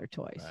 4-wheeler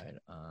toys. Right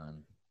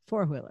on.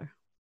 4-wheeler.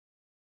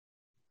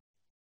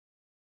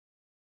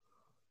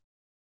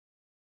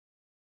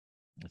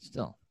 It's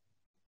still.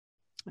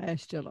 I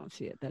still don't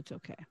see it. That's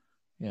okay.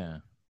 Yeah.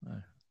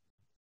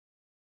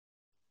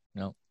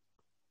 No.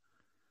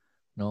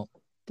 No.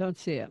 Don't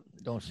see it.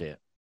 Don't see it.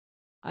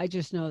 I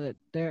just know that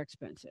they're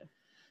expensive.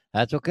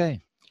 That's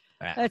okay.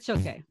 That's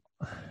okay.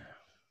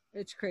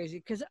 It's crazy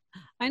because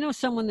I know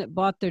someone that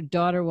bought their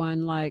daughter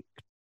one like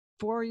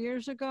 4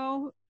 years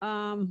ago. Where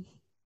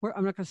I'm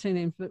not going to say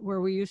names, but where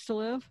we used to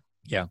live.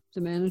 Yeah.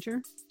 The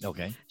manager.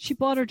 Okay. She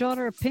bought her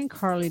daughter a pink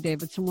Harley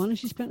Davidson one, and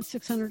she spent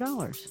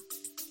 $600.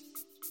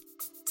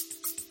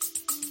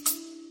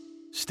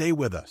 Stay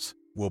with us.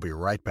 We'll be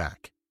right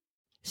back.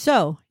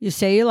 So, you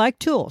say you like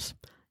tools.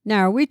 Now,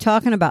 are we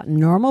talking about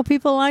normal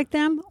people like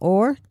them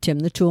or Tim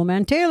the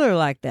Toolman Taylor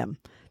like them?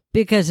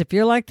 Because if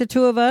you're like the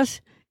two of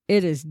us,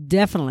 it is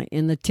definitely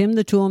in the Tim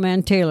the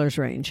Toolman Taylor's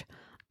range.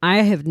 I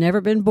have never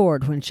been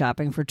bored when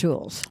shopping for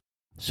tools.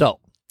 So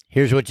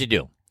here's what you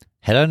do.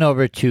 Head on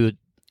over to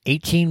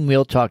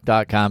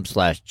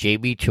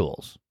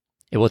 18wheeltalk.com/JBTools.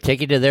 It will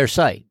take you to their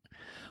site,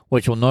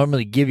 which will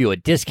normally give you a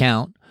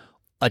discount,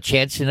 a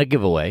chance in a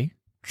giveaway,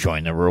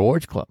 join the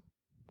rewards club,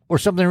 or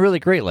something really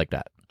great like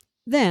that.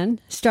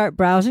 Then start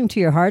browsing to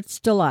your heart's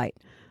delight.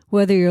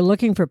 Whether you're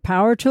looking for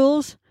power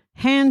tools,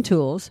 hand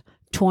tools,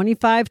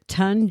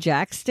 25-ton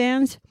jack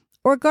stands,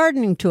 or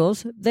gardening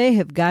tools, they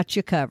have got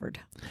you covered.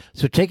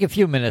 So take a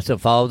few minutes to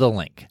follow the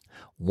link,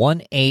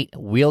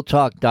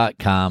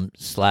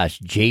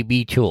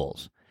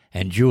 18wheeltalk.com/JBTools,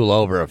 and jewel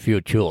over a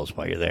few tools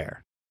while you're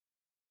there.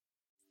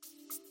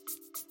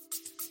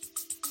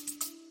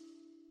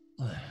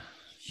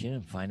 She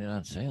didn't find it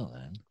on sale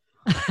then.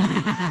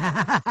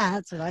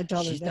 That's what I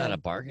told her. She's not a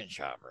bargain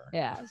shopper.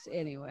 Yeah,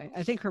 anyway,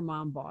 I think her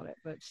mom bought it,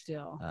 but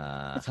still.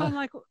 It's Uh, I'm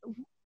like,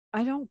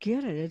 I don't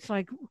get it. It's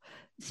like,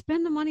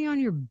 spend the money on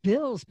your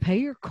bills, pay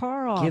your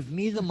car off. give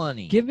me the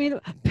money. Give me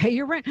pay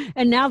your rent.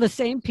 And now the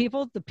same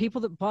people, the people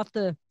that bought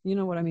the, you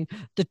know what I mean,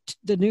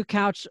 the new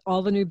couch,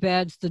 all the new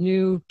beds, the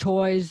new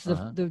toys,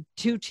 the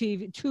two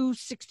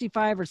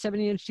 65 or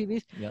 70-inch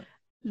TVs. Yep.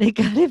 They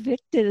got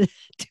evicted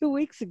 2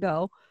 weeks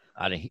ago.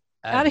 Out of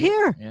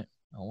here. Yeah.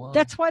 Oh, well.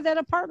 That's why that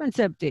apartment's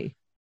empty.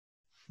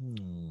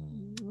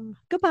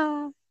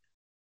 Goodbye.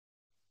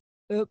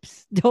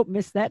 Oops. Don't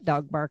miss that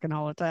dog barking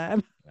all the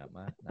time.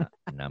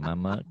 Not my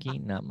monkey,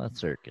 not my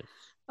circus.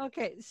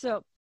 Okay,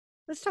 so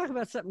let's talk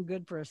about something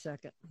good for a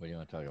second. What do you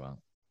want to talk about?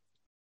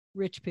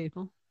 Rich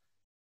people.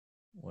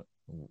 What?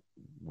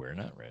 We're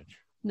not rich.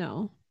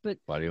 No, but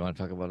Why do you want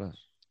to talk about us?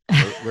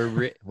 We're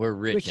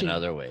rich in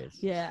other ways.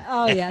 yeah.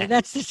 Oh, yeah.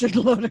 That's just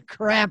a load of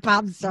crap.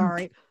 I'm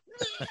sorry.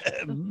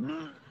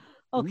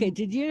 Okay,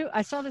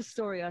 I saw this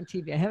story on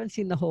TV. I haven't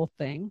seen the whole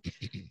thing,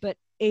 but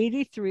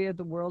 83 of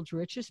the world's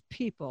richest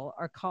people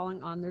are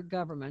calling on their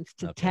governments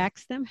to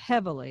tax them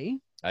heavily.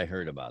 I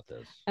heard about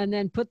this. And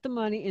then put the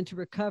money into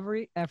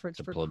recovery efforts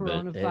for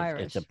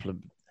coronavirus. It's a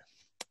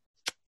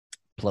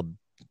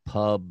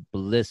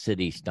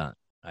publicity stunt,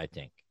 I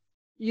think.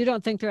 You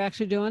don't think they're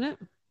actually doing it?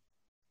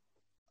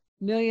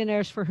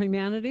 Millionaires for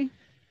Humanity?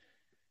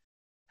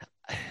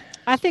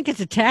 I think it's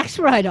a tax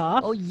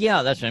write-off. Oh,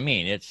 yeah, that's what I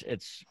mean. It's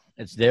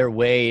their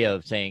way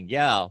of saying,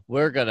 yeah,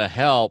 we're going to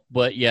help,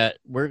 but yet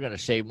we're going to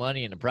save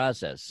money in the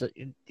process. So,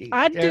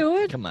 I'd do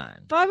it. Come on.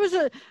 If I was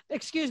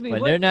excuse me.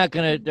 But they're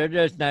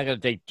just not going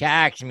to say,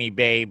 tax me,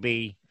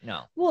 baby.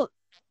 No. Well,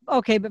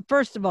 okay, but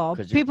first of all,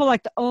 people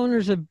like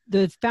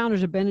the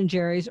founders of Ben &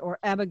 Jerry's or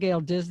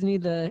Abigail Disney,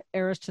 the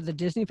heiress to the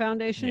Disney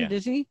Foundation,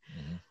 Disney,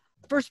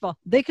 first of all,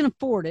 they can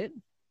afford it,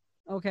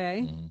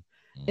 okay?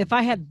 If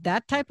I had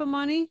that type of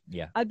money,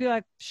 I'd be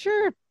like,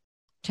 sure,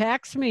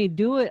 tax me,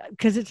 do it,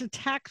 because it's a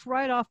tax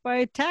write-off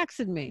by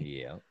taxing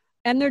me. Yeah.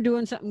 And they're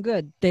doing something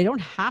good. They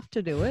don't have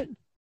to do it.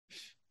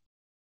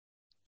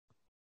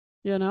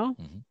 You know?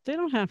 They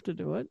don't have to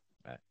do it.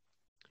 Right.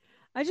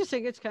 I just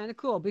think it's kind of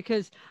cool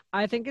because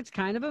I think it's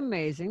kind of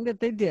amazing that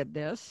they did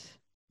this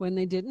when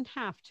they didn't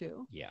have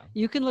to. Yeah.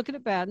 You can look at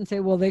it bad and say,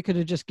 well, they could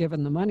have just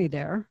given the money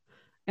there.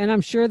 And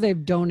I'm sure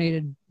they've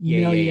donated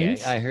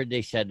millions. Yeah. I heard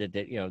they said that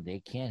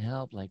they can't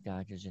help like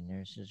doctors and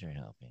nurses are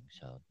helping.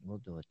 So we'll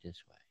do it this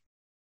way.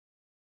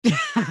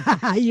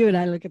 You and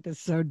I look at this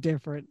so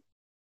different.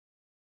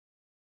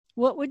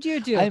 What would you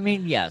do? I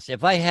mean, yes,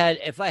 if I had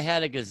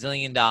a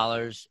gazillion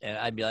dollars, and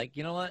I'd be like,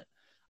 you know what?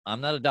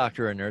 I'm not a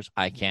doctor or a nurse.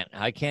 I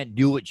can't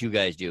do what you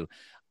guys do.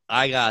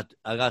 I got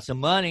some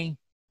money.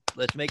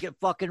 Let's make it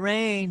fucking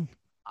rain.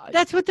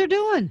 That's what they're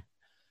doing.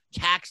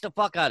 Tax the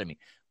fuck out of me.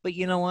 But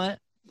you know what?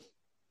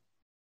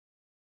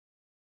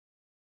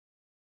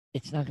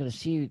 It's not going to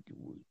see.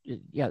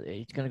 Yeah,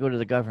 it's going to go to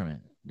the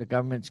government. The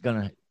government's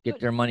going to get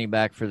their money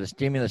back for the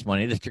stimulus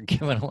money that they're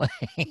giving away.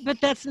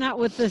 But that's not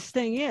what this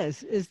thing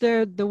is.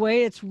 The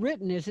way it's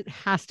written is it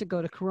has to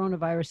go to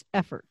coronavirus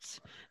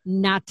efforts,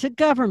 not to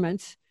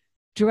governments,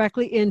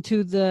 directly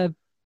into the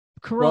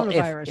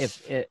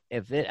coronavirus. Well,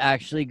 if it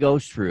actually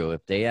goes through,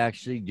 if they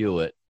actually do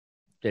it,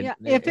 then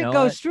if it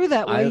goes through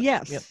that way,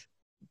 yes. Yep,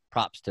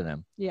 props to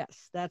them.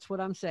 Yes, that's what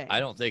I'm saying. I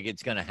don't think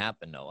it's going to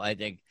happen though. I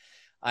think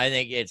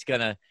it's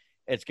gonna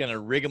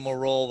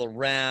rigmarole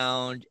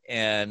around,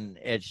 and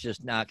it's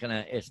just not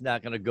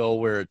gonna go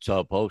where it's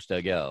supposed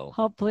to go.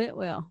 Hopefully, it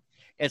will.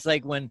 It's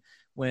like when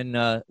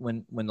the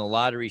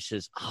lottery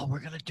says, "Oh,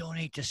 we're gonna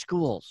donate to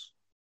schools.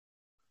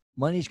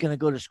 Money's gonna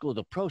go to school.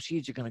 The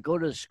proceeds are gonna go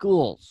to the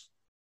schools."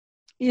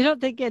 You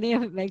don't think any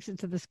of it makes it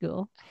to the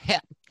school?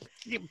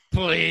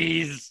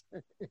 Please,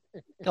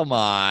 come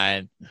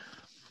on.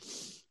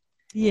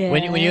 Yeah.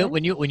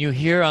 When you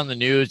hear on the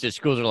news that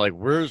schools are like,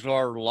 "Where's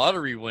our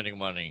lottery winning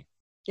money?"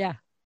 Yeah.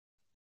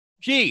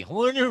 Gee, I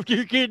wonder if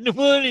they're getting the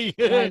money.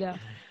 I know.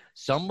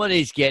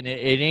 Somebody's getting it.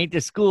 It ain't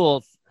the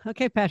schools.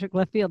 Okay, Patrick,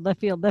 left field.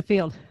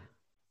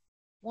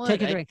 What?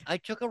 Take a drink. I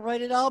took a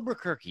right at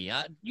Albuquerque.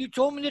 You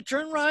told me to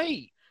turn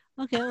right.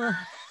 Okay, well.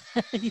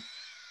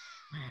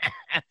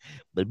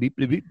 But beep,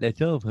 beep, beep,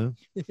 that's all, huh?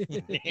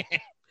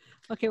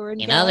 Okay, we're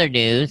in other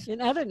news.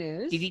 In other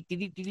news.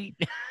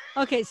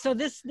 Okay, so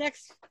this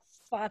next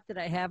spot that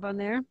I have on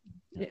there,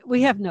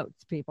 we have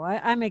notes, people.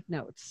 I make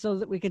notes so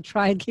that we can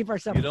try and keep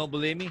ourselves. You don't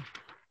believe me?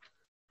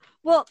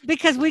 Well,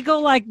 because we go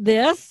like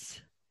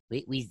this.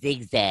 We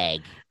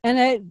zigzag.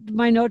 And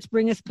my notes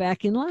bring us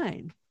back in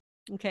line.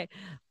 Okay.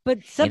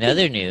 But something.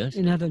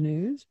 In other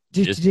news.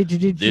 This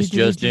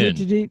just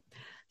in.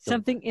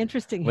 Something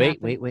interesting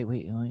Wait,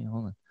 happened.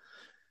 hold on.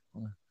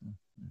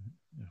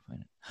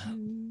 Find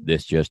it.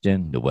 This just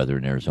in. The weather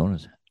in Arizona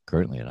is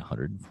currently at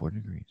 104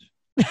 degrees.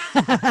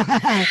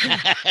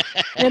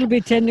 It'll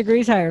be 10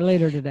 degrees higher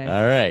later today.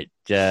 All right.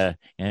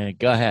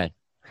 Go ahead.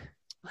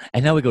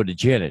 And now we go to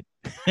Janet.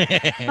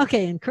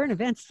 Okay, in current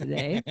events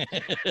today,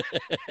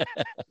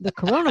 the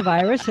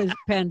coronavirus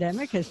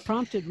pandemic has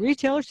prompted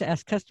retailers to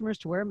ask customers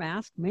to wear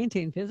masks,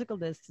 maintain physical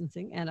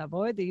distancing, and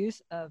avoid the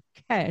use of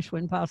cash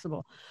when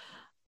possible.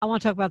 I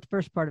want to talk about the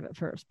first part of it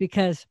first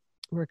because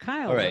where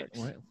Kyle works.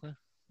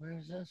 Where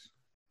is this?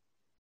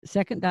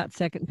 Second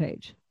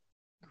page.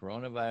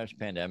 Coronavirus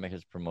pandemic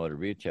has promoted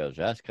retailers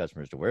to ask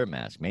customers to wear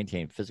masks,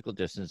 maintain physical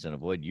distance, and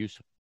avoid use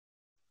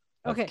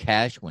of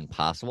cash when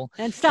possible.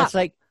 And stop. It's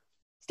like,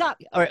 stop.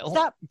 All right.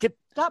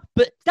 Stop.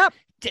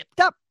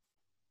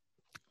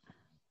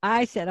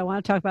 I said I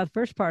want to talk about the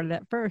first part of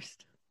that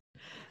first.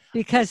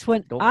 Because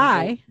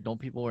don't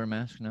people wear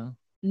masks now?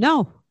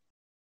 No.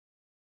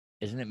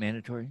 Isn't it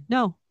mandatory?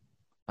 No.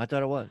 I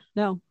thought it was.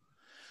 No.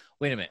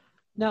 Wait a minute.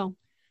 No.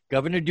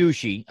 Governor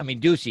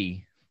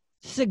Ducey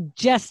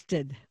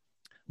suggested.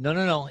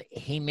 No.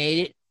 He made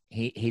it.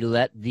 He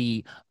let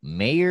the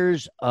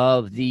mayors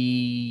of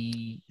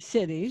the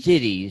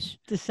cities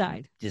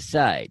decide.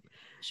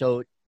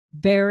 So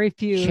very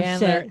few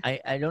Chandler,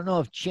 said. I don't know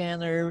if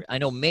Chandler, I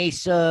know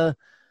Mesa.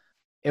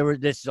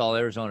 This is all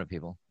Arizona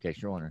people, in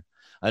case you're wondering.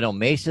 I know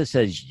Mesa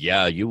says,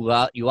 yeah, you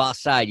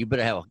outside, you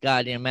better have a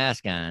goddamn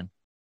mask on.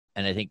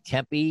 And I think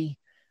Tempe,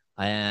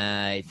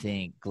 I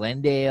think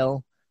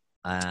Glendale,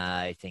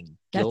 I think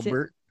That's it.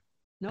 Gilbert.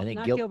 No, I think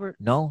not Gilbert.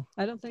 No,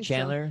 I don't think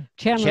Chandler.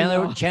 so.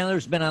 No.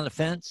 Chandler's been on the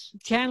fence.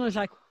 Chandler's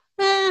like,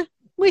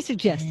 we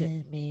suggest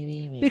it.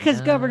 Maybe Because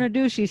not. Governor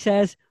Ducey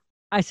says,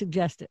 I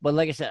suggest it. But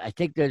like I said, I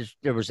think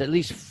there was at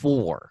least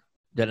 4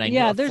 that I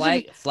Yeah,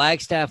 know.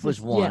 Flagstaff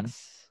was one.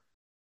 Yes.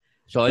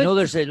 So I But know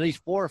there's at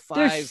least 4 or 5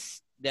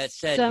 There's that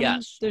said some-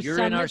 yes. there's You're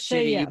some in our that say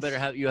city. yes.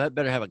 You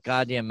better have a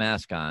goddamn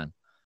mask on.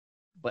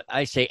 But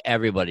I say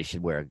everybody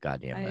should wear a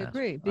goddamn I mask.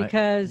 agree,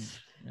 because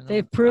You know,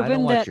 they've I proven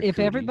don't want that your if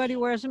cooties. everybody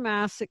wears a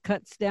mask, it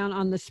cuts down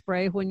on the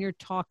spray when you're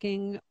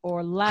talking or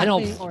I laughing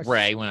don't or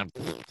spray when I'm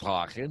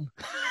talking.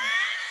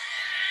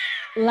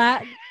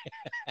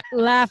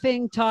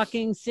 laughing,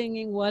 talking,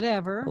 singing,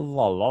 whatever,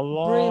 La, la,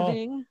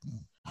 la.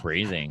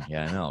 breathing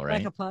Yeah, I know, right?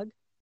 like a pug.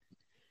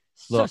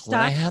 Look, so when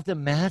I stop. have the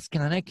mask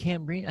on, I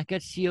can't breathe. I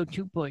got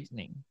CO2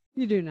 poisoning.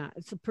 You do not.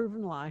 It's a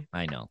proven lie.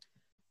 I know.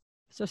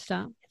 So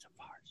stop. It's a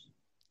farce.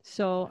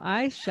 So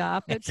I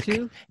shop at It's a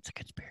two. It's a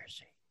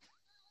conspiracy.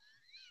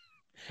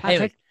 Patrick,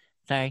 Anyway,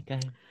 sorry, go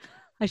ahead.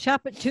 I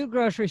shop at 2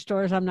 grocery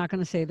stores. I'm not going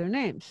to say their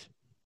names.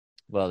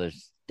 Well,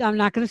 there's I'm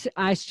not going to say.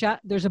 I shop.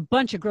 There's a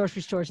bunch of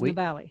grocery stores in We- the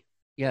valley.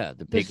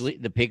 the There's-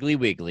 Piggly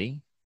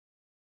Wiggly,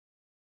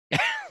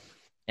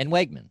 and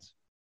Wegmans.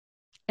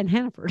 And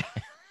Hannaford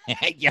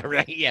Yeah,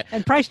 right. Yeah,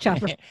 and Price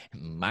Chopper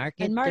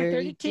Market and Mark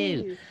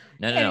 32. 32.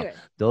 No, Anyway,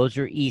 those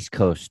are East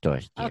Coast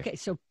stores. Dear. okay,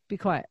 so be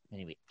quiet.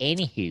 Anyway,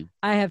 anywho,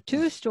 I have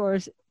 2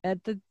 stores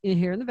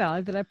here in the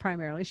valley that I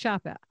primarily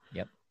shop at.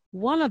 Yep.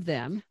 One of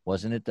them,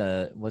 what's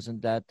that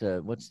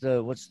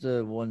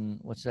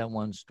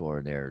one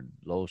store there?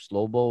 Los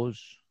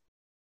Lobos.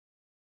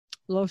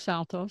 Los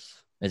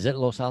Altos. Is it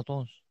Los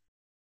Altos?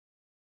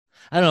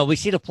 I don't know. We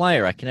see the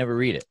flyer. I can never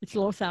read it. It's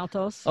Los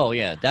Altos. Oh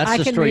yeah, that's I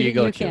the can store read you it,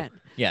 go you to. can't.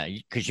 Yeah,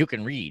 because you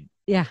can read.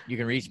 Yeah. You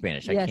can read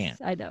Spanish. Yes, I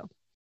can't. I know.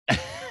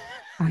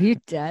 Are you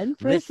dead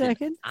for Listen, a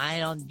second? I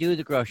don't do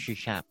the grocery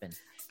shopping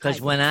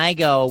because I- when I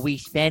go, we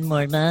spend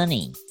more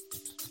money.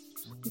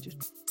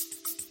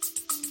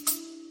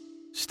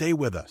 Stay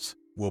with us.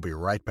 We'll be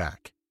right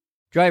back.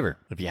 Driver,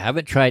 if you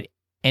haven't tried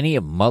any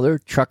of Mother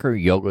Trucker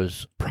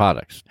Yoga's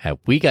products, have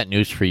we got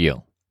news for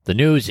you? The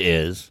news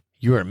is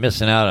you are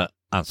missing out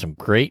on some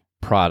great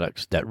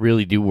products that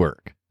really do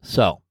work.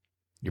 So,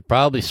 you're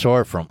probably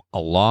sore from a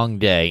long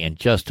day and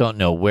just don't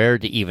know where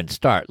to even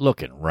start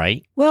looking,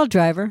 right? Well,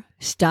 driver,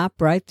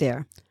 stop right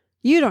there.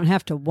 You don't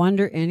have to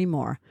wonder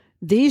anymore.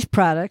 These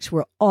products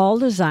were all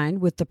designed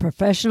with the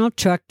professional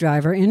truck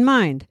driver in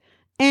mind.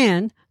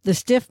 And the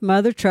Stiff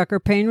Mother Trucker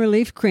Pain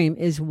Relief Cream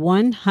is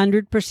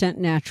 100%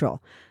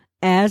 natural.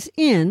 As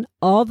in,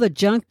 all the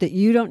junk that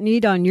you don't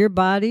need on your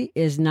body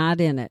is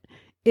not in it.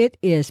 It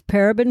is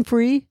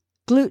paraben-free,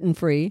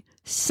 gluten-free,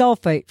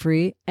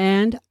 sulfate-free,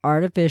 and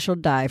artificial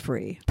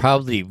dye-free.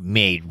 Probably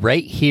made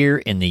right here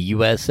in the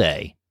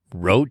USA.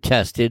 Road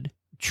tested,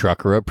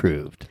 trucker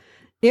approved.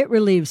 It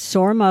relieves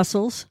sore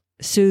muscles,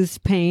 soothes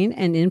pain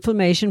and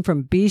inflammation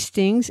from bee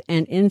stings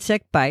and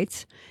insect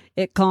bites.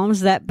 It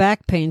calms that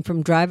back pain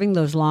from driving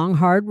those long,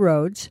 hard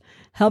roads,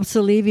 helps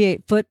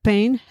alleviate foot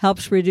pain,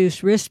 helps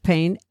reduce wrist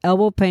pain,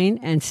 elbow pain,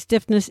 and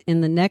stiffness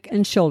in the neck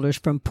and shoulders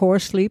from poor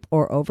sleep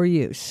or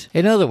overuse.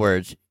 In other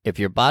words, if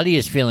your body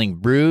is feeling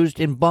bruised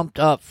and bumped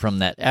up from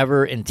that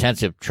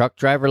ever-intensive truck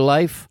driver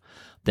life,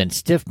 then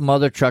Stiff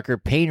Mother Trucker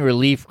Pain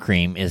Relief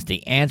Cream is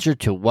the answer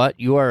to what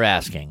you are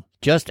asking.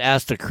 Just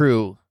ask the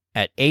crew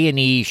at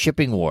A&E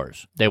Shipping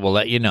Wars. They will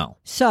let you know.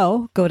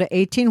 So go to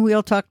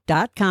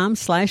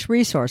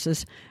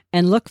 18wheeltalk.com/resources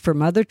and look for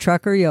Mother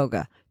Trucker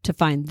Yoga to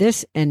find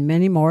this and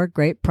many more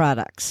great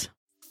products.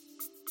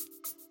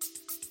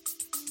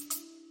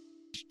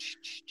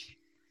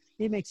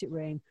 It makes it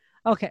rain.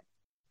 Okay.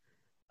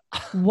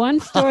 One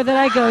store that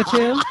I go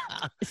to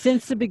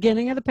since the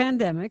beginning of the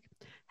pandemic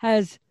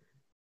has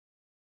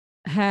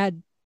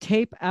had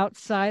tape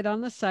outside on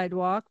the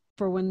sidewalk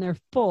for when they're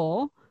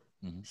full,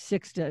 Mhm.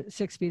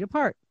 6 feet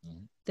apart.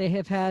 Mhm. They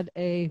have had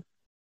a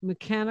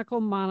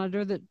mechanical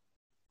monitor that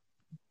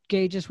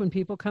gauges when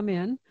people come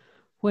in.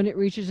 When it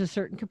reaches a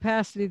certain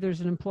capacity,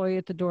 there's an employee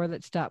at the door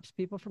that stops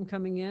people from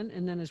coming in.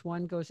 And then as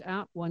one goes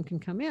out, one can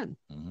come in.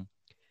 Mhm.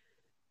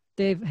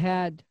 They've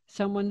had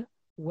someone,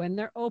 when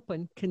they're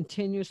open,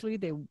 continuously,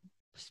 they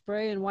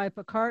spray and wipe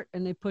a cart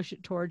and they push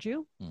it towards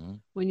you Mhm.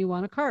 when you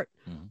want a cart.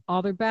 Mhm.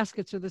 All their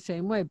baskets are the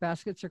same way.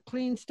 Baskets are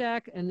clean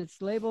stack and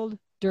it's labeled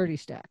dirty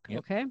stack. Yep.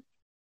 Okay.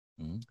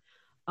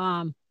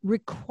 Mhm.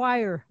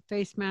 Require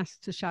face masks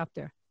to shop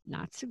there.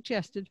 Not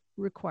suggested,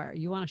 require.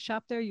 You want to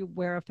shop there, you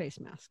wear a face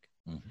mask.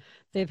 Mhm.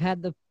 They've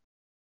had the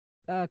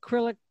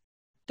acrylic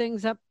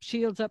things up,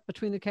 shields up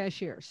between the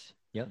cashiers.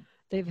 Yep.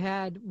 They've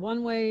had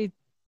one-way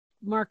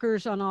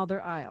markers on all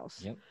their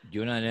aisles. Yep.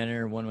 Do not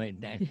enter one way.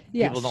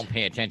 Yes. People don't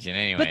pay attention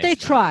anyway. But they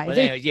try. But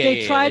They, anyway, yeah,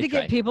 they yeah, try they to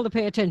get people to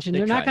pay attention. They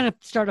They're not try. going to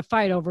start a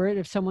fight over it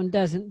if someone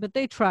doesn't, but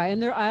they try.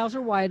 And their aisles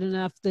are wide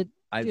enough that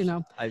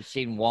I've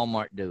seen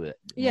Walmart do it.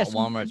 Yes.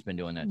 Walmart's been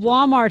doing that too.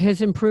 Walmart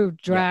has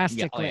improved Yeah, yeah. Oh,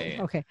 drastically.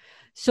 yeah. Okay.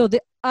 So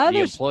the The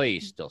others,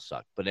 employees still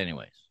suck, but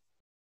anyways.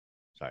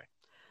 Sorry.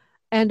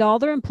 and all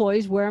their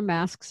employees wear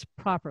masks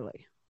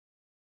properly.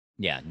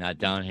 Yeah, not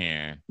down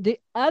here. The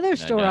other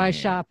store down I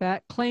here. shop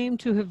at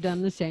claimed to have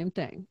done the same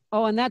thing.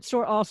 Oh, and that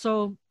store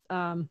also,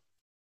 oh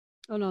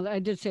no, I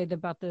did say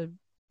about the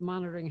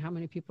monitoring how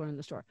many people are in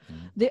the store.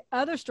 Mhm. The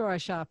other store I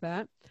shop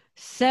at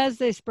says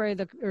they spray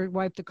or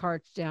wipe the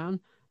carts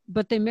down,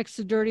 but they mix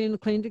the dirty and the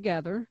clean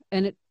together.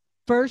 And at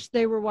first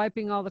they were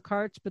wiping all the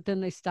carts, but then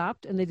they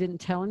stopped and they didn't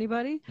tell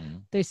anybody.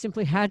 Mhm. They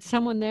simply had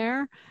someone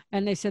there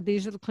and they said,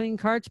 these are the clean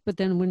carts. But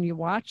then when you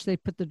watch, they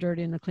put the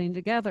dirty and the clean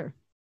together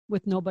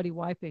with nobody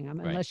wiping them,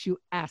 Right. unless you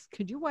ask,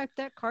 could you wipe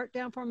that cart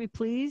down for me,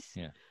 please?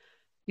 Yeah.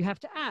 You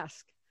have to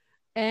ask.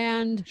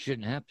 And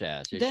Shouldn't have to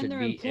ask. It Then should their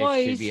be. It should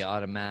employees- be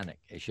automatic.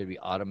 It should be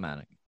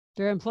automatic.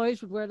 their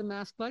employees would wear the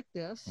mask like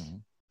this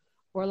Mhm.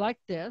 or like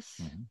this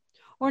Mhm.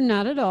 or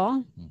not at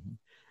all. Mhm.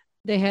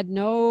 They had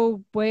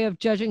no way of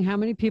judging how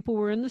many people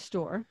were in the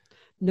store,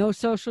 no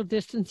social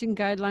distancing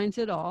guidelines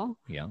at all.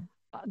 Yeah.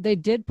 They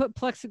did put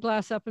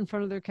plexiglass up in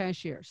front of their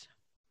cashiers.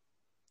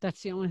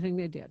 That's the only thing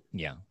they did.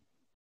 Yeah.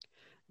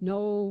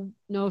 No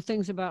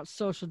things about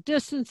social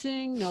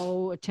distancing,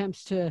 no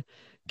attempts to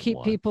keep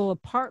What? people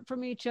apart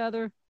from each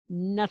other,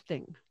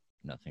 nothing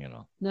Nothing at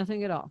all.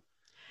 at all.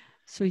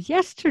 So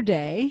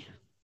yesterday,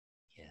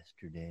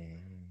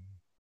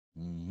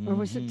 Or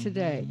was it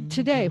today?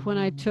 Today, when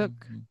I took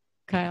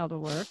Kyle to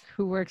work,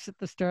 who works at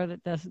the store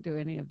that doesn't do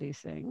any of these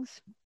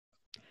things,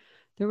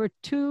 there were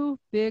 2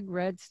 big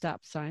red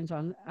stop signs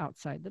on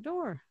outside the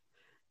door,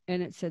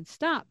 and it said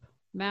stop,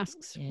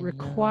 masks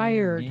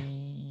required.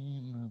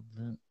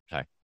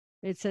 Sorry.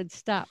 It said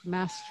stop,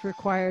 masks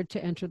required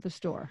to enter the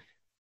store.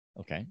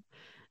 Okay.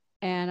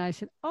 And I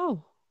said,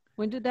 oh,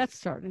 when did that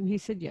start? And he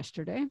said,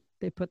 yesterday.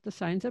 They put the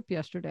signs up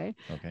yesterday.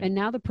 Okay. And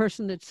now the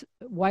person that's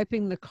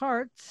wiping the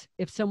carts,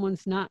 if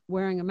someone's not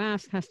wearing a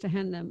mask, has to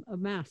hand them a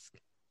mask.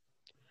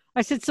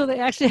 I said, so they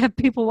actually have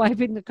people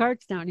wiping the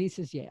carts now? And he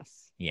says,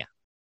 yes.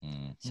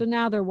 Mhm. So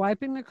now they're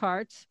wiping the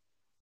carts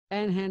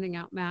and handing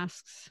out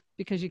masks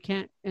because you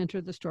can't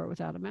enter the store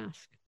without a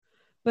mask.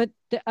 But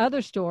the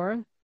other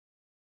store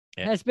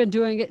Yeah. has been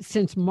doing it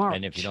since March.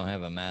 And if you don't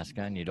have a mask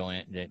on, you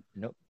don't.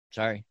 Nope.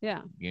 Sorry.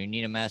 Yeah. You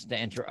need a mask to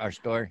enter our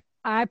store.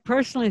 I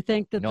personally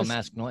think that No the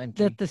mask, no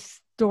entry. that the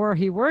store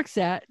he works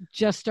at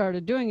just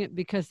started doing it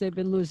because they've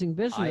been losing I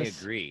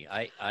business. agree.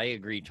 I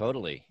agree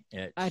totally.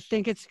 I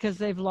think it's because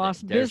they've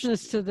lost there's-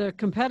 business to the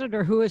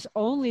competitor who is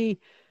only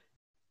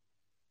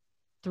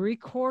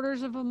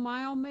 3/4 of a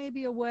mile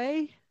maybe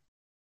away.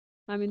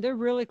 I mean, they're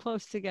really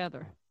close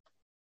together.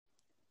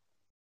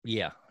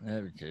 Yeah.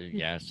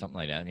 Yeah. Something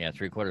like that. Yeah.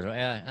 3/4.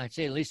 Yeah. I'd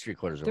say at least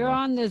 3/4 of a They're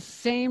mile. on the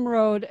same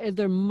road.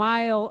 They're a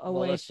mile Well,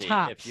 away let's see.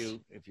 tops.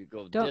 If you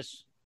go Don't-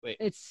 this wait.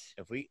 It's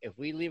If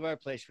we leave our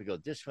place, we go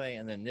this way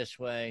and then this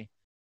way.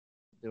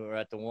 Then we're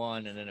at the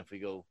one, and then if we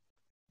go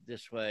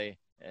this way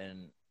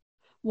and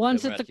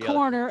one's then at we're the other.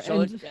 corner, So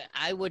and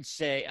I would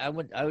say I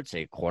would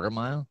say 1/4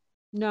 mile,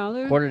 no,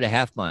 they're 1/4 to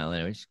half mile,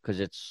 anyways, because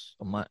it's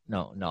a mile.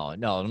 No,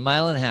 a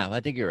mile and a half. I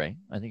think you're right.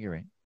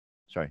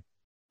 Sorry,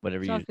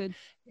 whatever it's all you. good.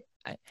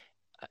 I-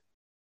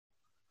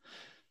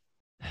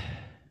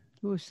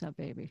 Who's that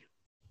baby?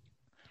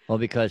 Well,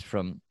 because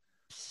from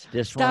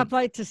this one,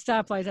 Stoplight to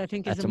stoplight, I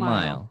think is that's a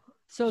mile.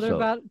 So they're So-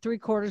 about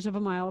 3/4 of a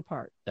mile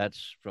apart.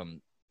 that's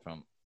from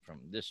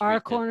this Our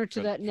street corner to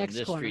from- that from next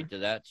this corner. street to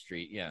that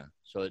street. Yeah.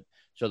 So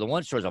the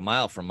one store's a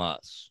mile from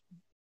us.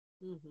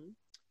 Mm-hmm.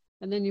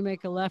 And then you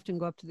make a left and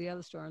go up to the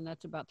other store, and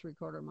that's about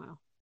 3/4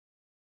 mile.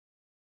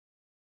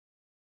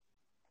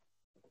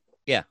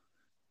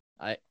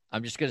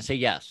 I'm just gonna say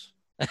yes.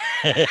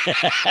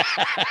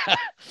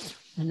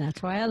 And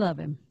that's why I love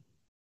him.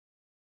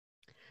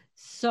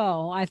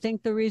 So I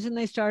think the reason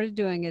they started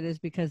doing it is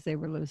because they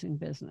were losing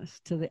business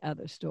to the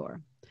other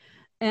store.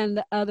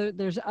 And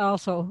there's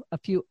also a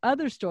few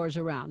other stores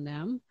around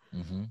them.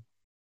 hmm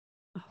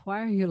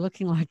Why are you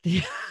looking like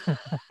the?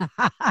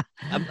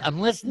 I'm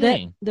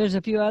listening. There's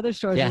a few other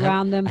stores Yeah,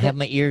 around them I have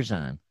my ears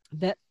on.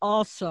 that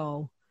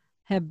also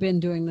have been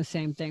doing the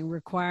same thing,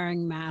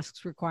 requiring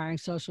masks, requiring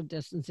social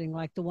distancing,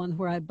 like the one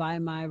where I buy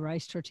my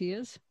rice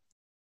tortillas.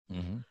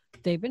 hmm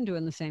They've been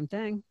doing the same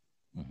thing.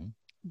 hmm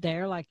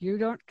They're like, you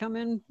don't come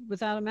in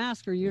without a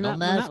mask, or you're No not.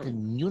 mask,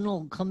 and you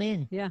don't come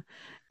in.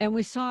 And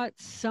we saw it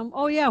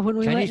when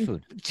we Chinese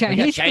went food. Chinese,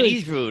 We got food.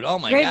 Chinese food. Oh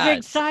my Great god.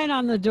 big sign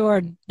on the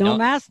door. No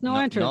mask, no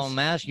entrance. No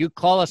mask. You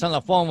call us on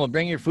the phone. We'll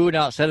bring your food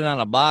out, set it on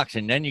a box,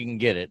 and then you can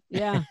get it.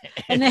 Yeah.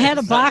 And they had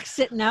a It's like- box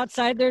sitting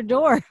outside their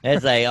door.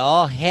 It's like,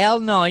 oh hell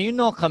no, you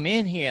don't come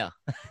in here.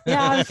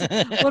 Yeah.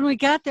 When we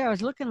got there, I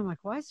was looking. I'm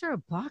like, why is there a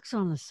box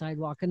on the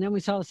sidewalk? And then we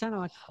saw the sign. I'm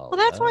like, well,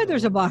 that's why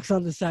there's a box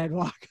on the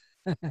sidewalk.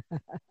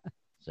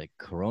 It's like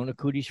Corona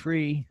cooties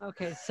free.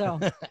 Okay. So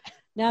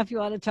now, if you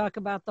want to talk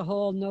about the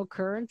whole no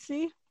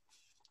currency,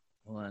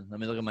 Hold on, let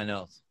me look at my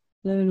notes.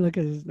 let me look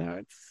at his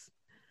notes.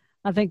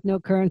 I think no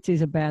currency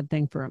is a bad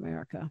thing for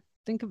America.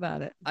 Think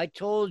about it. I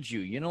told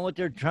you. You know what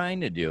they're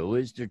trying to do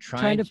is they're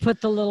Trying to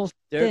put the little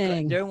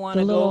thing. They want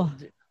the to little.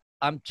 go.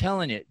 I'm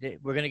telling you, they're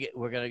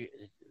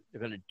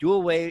gonna do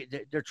away.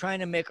 They're trying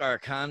to make our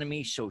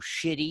economy so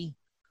shitty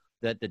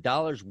that the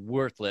dollar's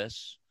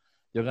worthless.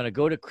 They're gonna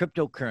go to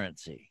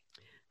cryptocurrency.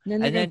 And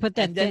then they're going to put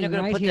that and then thing they're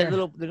gonna right put here.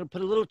 they're gonna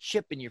put a little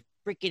chip in your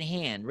freaking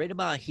hand, right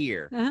about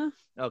here. Uh-huh.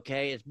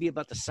 Okay, it'd be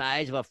about the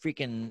size of a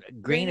freaking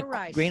grain of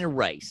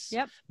rice.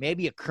 Yep.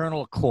 Maybe a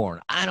kernel of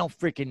corn. I don't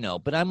freaking know,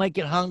 but I might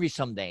get hungry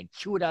someday and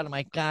chew it out of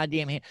my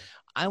goddamn hand.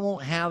 I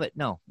won't have it.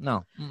 No.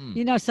 Mm-mm.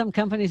 You know, some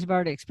companies have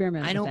already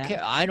experimented. I don't with that.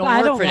 care. I don't I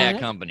work don't for that want it.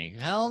 company.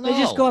 Hell no. They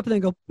just go up and they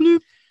go bloop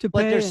to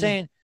But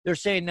pay. they're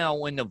saying now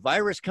when the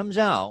virus comes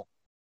out,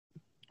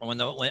 when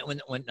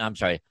I'm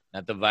sorry,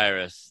 not the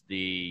virus,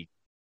 the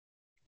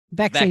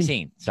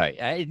vaccine.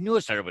 Sorry, I knew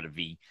it started with a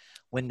V.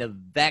 When the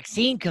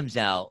vaccine comes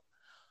out,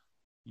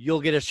 you'll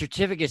get a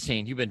certificate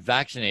saying you've been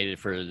vaccinated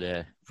for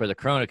the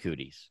corona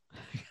cooties.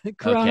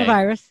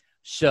 Coronavirus.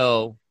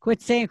 So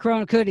Quit saying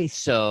corona cooties.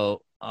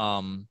 So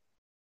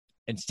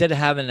instead of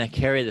having to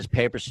carry this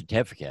paper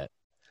certificate,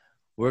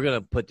 we're going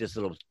to put this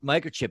little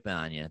microchip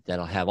on you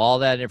that'll have all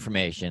that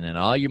information and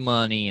all your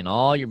money and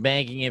all your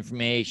banking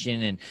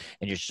information and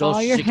your social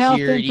all your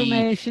security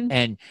health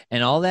information.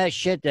 and all that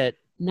shit that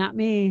Not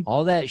me.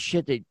 all that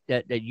shit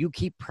that you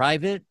keep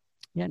private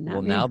Yeah, not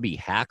will me. now be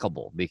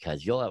hackable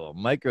because you'll have a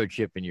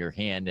microchip in your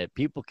hand that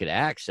people could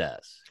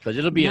access because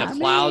it'll be in Not a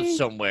cloud me.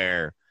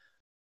 somewhere.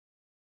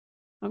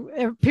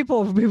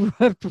 People will be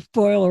have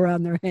foil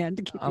around their hand.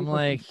 To keep I'm people-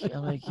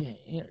 like,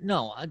 yeah,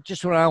 no,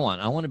 just what I want.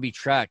 I want to be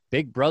tracked.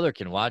 Big Brother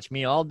can watch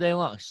me all day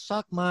long.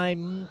 Suck my.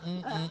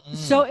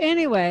 So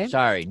anyway,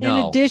 sorry, in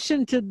no.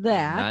 addition to I'm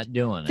that, not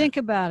doing think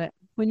about it.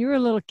 When you were a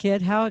little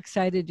kid, how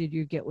excited did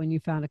you get when you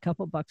found a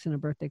couple bucks in a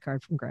birthday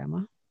card from Grandma?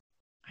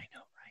 I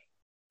know, right?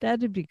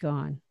 That'd be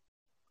gone.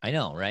 I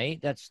know,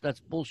 right? That's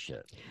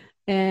bullshit.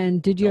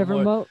 And did you No ever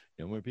more- mow?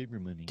 No more paper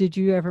money. Did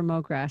you ever mow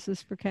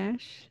grasses for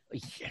cash?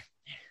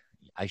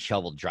 I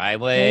shoveled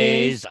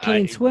driveways.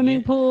 Clean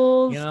swimming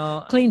pools. You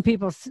know, Clean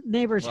people's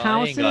neighbors' well,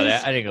 houses.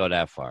 I didn't go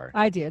that far.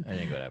 I did. I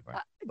didn't go that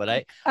far.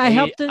 But I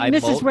helped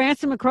Mrs. mowed-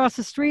 Ransom across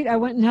the street. I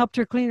went and helped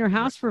her clean her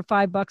house for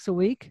 $5 a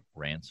week.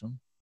 Ransom.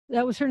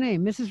 That was her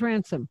name, Mrs.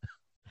 Ransom.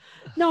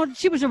 No,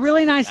 she was a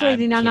really nice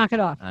lady. Now knock it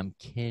off. I'm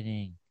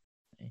kidding.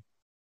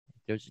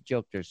 There's a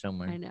joke there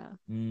somewhere. I know.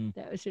 Mm.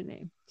 That was her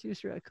name. She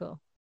was really cool.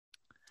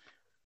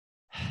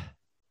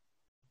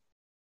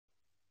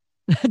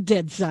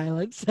 Dead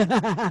silence.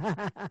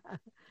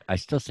 I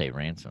still say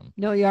ransom.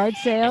 No yard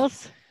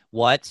sales.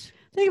 What?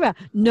 Think about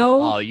it.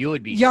 No Oh, you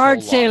would be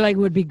yard so sailing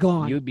would be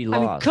gone. You'd be I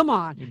mean, lost. come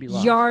on. You'd be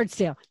lost. Yard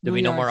sale. There'd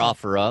be no yard more sale.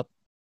 offer up.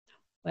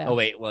 Well, Oh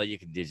wait, well you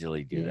can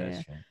digitally do Yeah. that.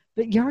 Shit.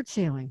 But yard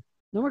sailing.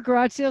 No more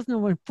garage sales. No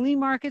more flea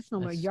markets. No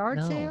more That's- yard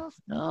no, sales.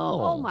 No.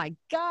 Oh my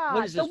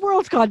God. is The this?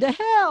 world's gone to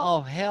hell.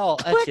 Oh hell!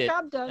 That's Quick, it.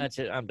 I'm done. That's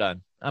it. I'm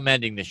done. I'm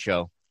ending the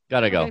show.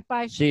 Gotta go. Okay,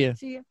 bye. See ya.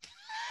 See you.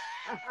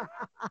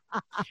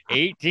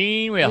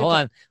 18. Wait, hold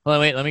on.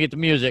 Wait. Let me get the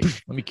music.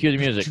 Let me cue the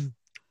music.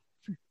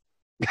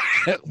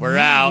 We're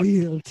out.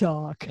 Real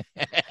talk.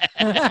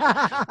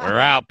 We're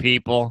out,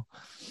 people.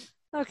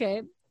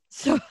 Okay.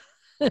 So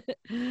do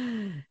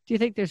you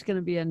think there's going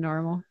to be a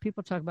normal?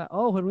 People talk about,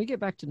 when we get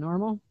back to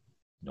normal,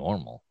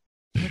 Normal.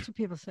 that's what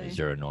people say. Is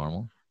there a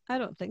normal? I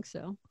don't think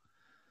so.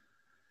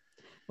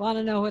 Want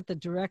to know what the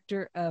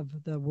director of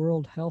the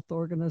World Health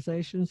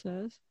Organization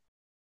says?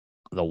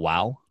 The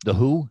wow? The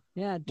who?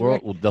 Yeah.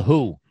 The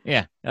who?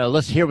 Yeah.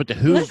 Let's hear what the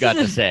who's Listen got to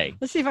to- say.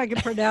 Let's see if I can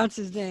pronounce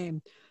his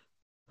name.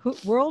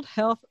 World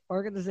Health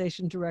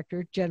Organization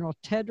Director General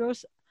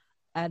Tedros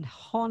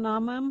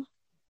Adhanom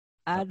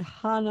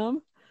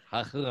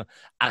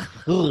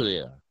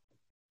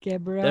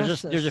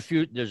Ghebreyesus.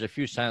 There's a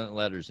few silent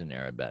letters in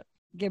there. I bet.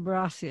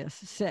 Ghebreyesus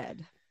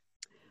said.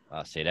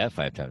 I'll say that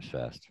 5 times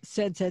fast.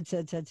 Said.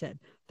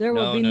 There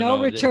will be No,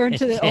 no return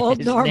to the old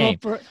his normal. name.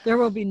 There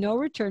will be no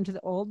return to the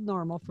old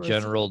normal for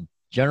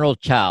General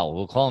Chow.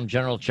 We'll call him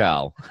General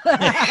Chow.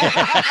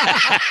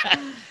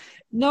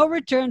 no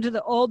return to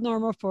the old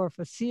normal for a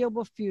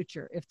foreseeable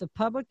future. If the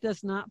public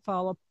does not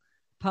follow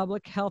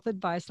public health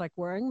advice like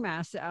wearing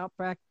masks, the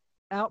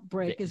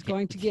outbreak is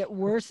going to get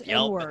worse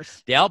and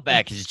worse. The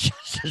Outback is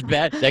just as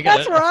bad.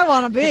 That's where I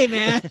want to be,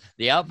 man.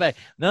 The Outback.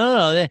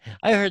 No.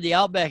 I heard the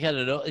Outback had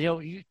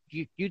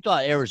you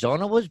thought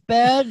Arizona was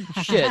bad?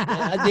 Shit,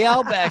 the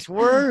Outback's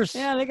worse.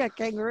 Yeah, they got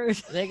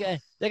kangaroos. They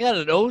got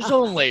an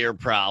ozone layer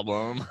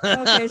problem.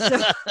 Okay,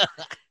 so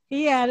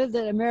he added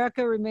that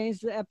America remains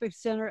the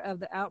epicenter of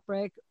the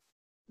outbreak.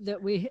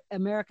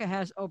 America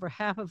has over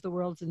half of the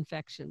world's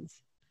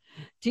infections.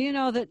 Do you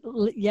know that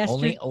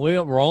yesterday?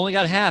 We're only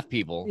got half,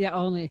 people. Yeah,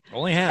 only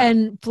half.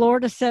 And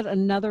Florida set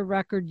another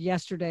record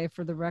yesterday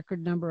for the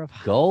record number of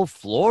Go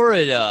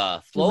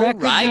Florida, record number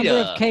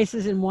Florida. of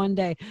cases in one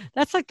day.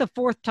 That's like the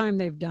 4th time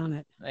they've done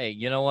it. Hey,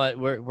 you know what?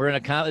 We're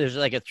in there's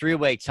like a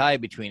 3-way tie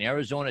between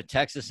Arizona,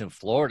 Texas, and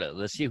Florida.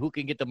 Let's see who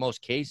can get the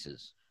most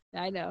cases.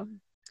 I know.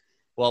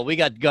 Well, we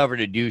got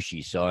Governor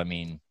Ducey, so I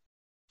mean,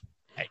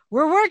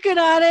 We're working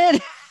on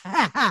it.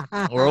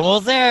 we're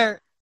almost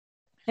there.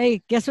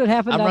 Hey, guess what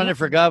happened? I'm running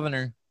for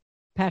governor.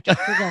 Patrick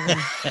for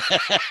governor.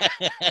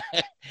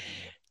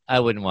 I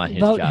wouldn't want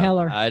his Vote job.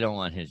 Heller. I don't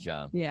want his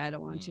job. Yeah, I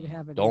don't want you to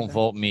have it. Don't either.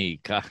 vote me.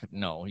 God,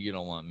 no, you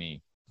don't want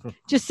me.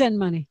 Just send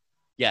money.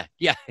 Yeah.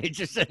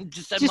 Just send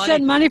Just money.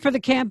 send money for the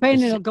campaign, and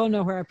Just- it'll go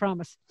nowhere. I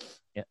promise.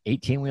 Yeah,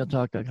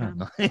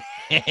 18wheeltalk.com.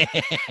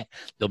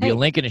 There'll be a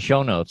link in the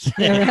show notes.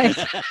 Yeah,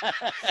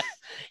 right.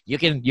 You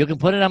can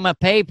put it on my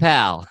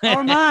PayPal.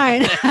 Or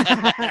mine.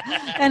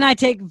 And I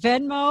take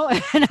Venmo,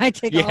 and I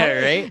take all.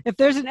 Right. If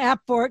there's an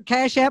app for it,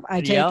 Cash App,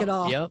 I take Yep, it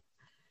all. Yep.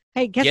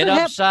 Hey, guess Get what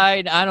happened?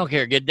 upside. I don't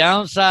care. Get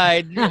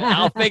downside.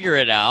 I'll figure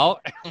it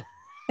out.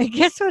 Hey,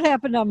 guess what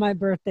happened on my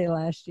birthday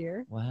last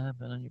year? What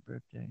happened on your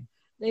birthday?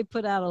 They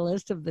put out a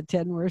list of the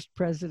 10 worst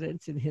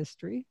presidents in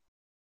history.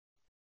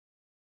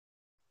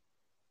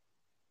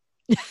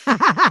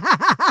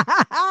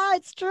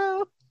 It's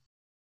true.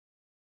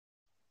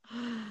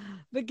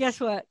 But guess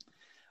what?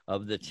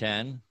 Of the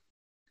 10,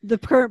 The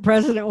current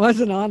president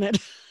wasn't on it.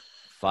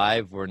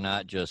 5 were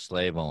not just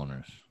slave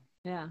owners.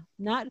 Yeah,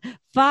 not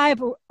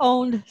 5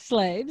 owned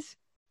slaves,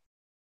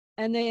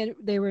 and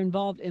they were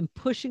involved in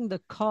pushing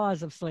the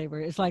cause of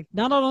slavery. It's like,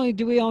 not only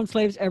do we own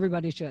slaves,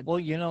 everybody should. Well,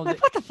 you know,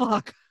 Like, what the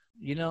fuck?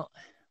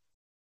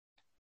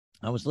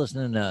 I was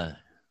listening to.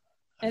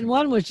 And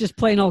one was just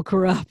plain old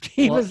corrupt.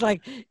 He Well- was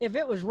like, if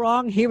it was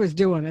wrong, he was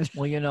doing it.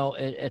 Well,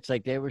 it's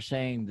like they were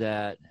saying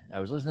that I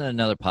was listening to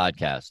another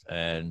podcast,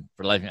 and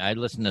for life, I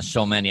listened to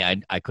so many,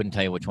 I couldn't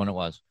tell you which one it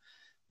was,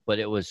 but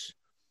it was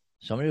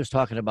somebody was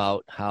talking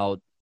about how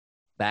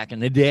back in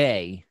the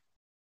day,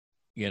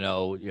 the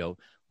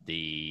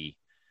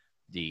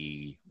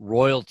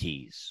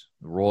royalties,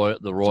 the royals,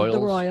 The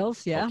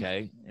Royals, yeah.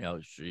 okay,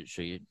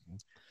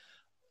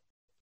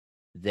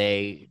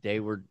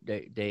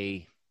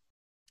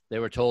 they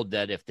were told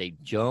that if they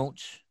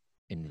don't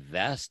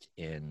invest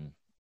in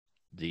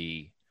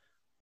the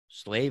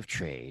slave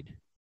trade,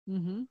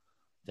 Mm-hmm.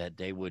 that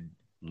they would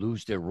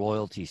lose their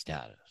royalty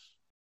status,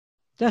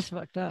 That's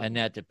fucked up. and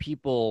that the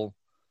people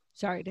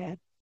Dad.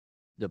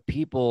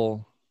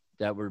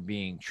 that were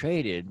being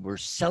traded were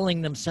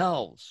selling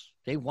themselves.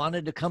 They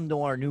wanted to come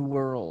to our new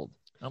world.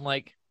 I'm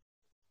like,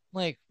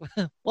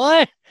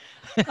 what?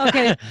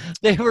 Okay.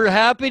 They were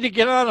happy to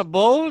get on a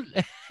boat.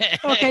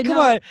 Okay, come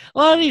no. on. A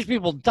lot of these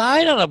people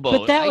died on a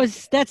boat.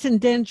 But that's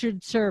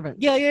indentured servants.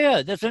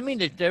 Yeah. That's what I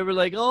mean. They were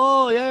like,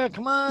 oh yeah,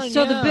 come on.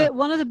 So yeah.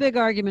 one of the big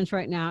arguments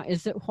right now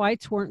is that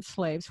whites weren't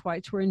slaves.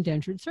 Whites were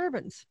indentured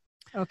servants.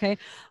 Okay.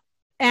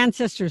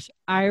 Ancestors,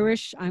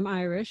 Irish. I'm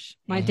Irish.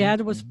 My Mhm,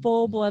 dad was mhm.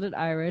 full-blooded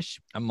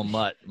Irish. I'm a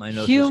mutt. My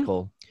nose Hugh- is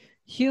cold.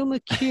 Hugh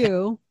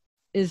McHugh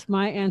is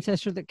my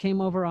ancestor that came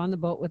over on the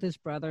boat with his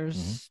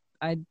brothers.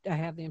 I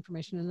have the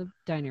information in the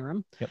dining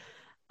room. Yep.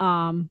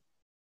 From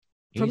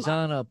He's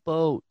on a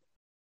boat.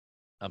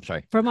 I'm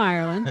sorry.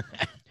 Ireland.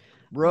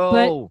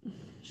 Row.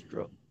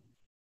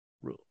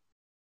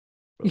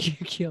 You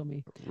kill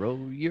me. Row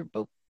your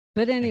boat.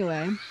 But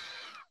anyway,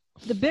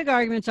 the big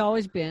argument's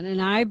always been,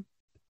 and I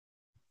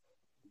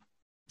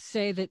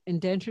say that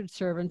indentured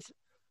servants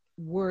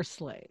were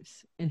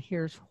slaves. And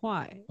here's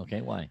why.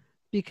 Okay, why?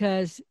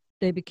 Because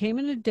they became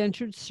an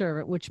indentured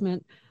servant, which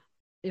meant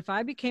if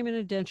I became an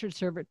indentured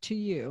servant to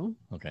you,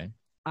 Okay.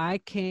 I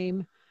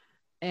came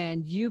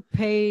and you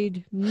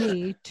paid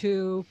me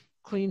to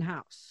clean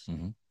house.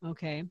 Mhm.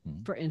 Okay.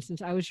 Mhm. For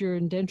instance, I was your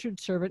indentured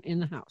servant in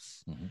the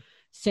house. Mhm.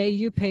 Say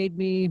you paid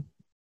me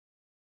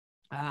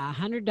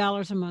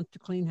 $100 a month to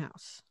clean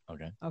house.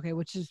 Okay. Okay.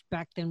 Which is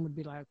back then would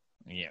be like,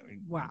 Yeah.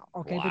 wow.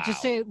 Okay. But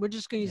just say, we're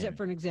just going to use Yeah, that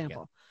for an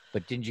example.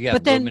 But didn't you have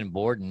But then- room and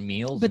board and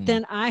meals? But and-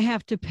 then I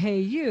have to pay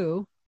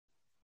you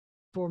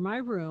for my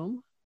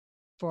room,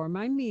 for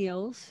my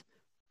meals,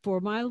 for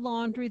my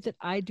laundry that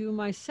I do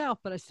myself,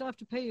 but I still have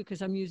to pay you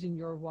because I'm using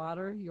your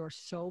water, your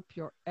soap,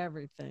 your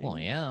everything. Well,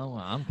 yeah, well,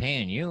 I'm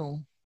paying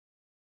you.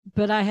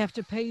 But I have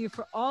to pay you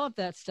for all of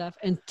that stuff.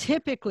 And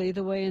typically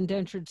the way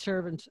indentured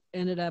servants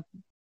ended up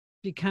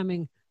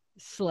becoming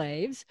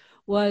slaves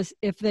was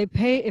if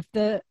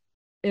the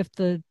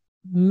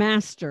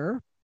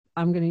master,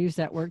 I'm going to use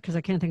that word because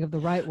I can't think of the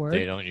right word.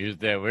 They don't use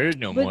that word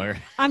no But- more.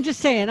 I'm just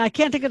saying, I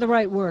can't think of the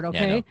right word. Yeah,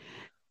 I Okay. know.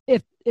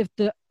 If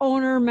the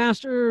owner,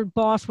 master,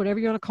 boss, whatever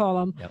you want to call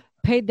them, Yep.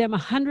 paid them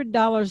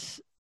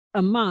 $100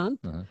 a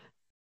month, Uh-huh.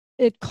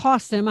 it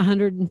cost them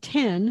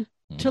 $110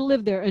 to Mhm.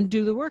 live there and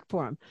do the work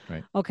for them.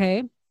 Right.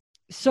 Okay.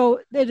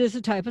 So it is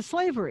a type of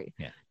slavery.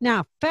 Yeah.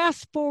 Now,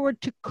 fast forward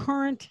to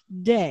current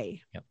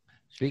day.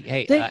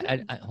 Hey,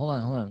 They- hold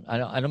on.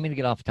 I don't mean to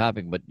get off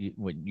topic, but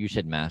when you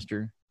said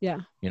master, Yeah.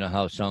 you know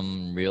how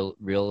some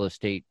real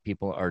estate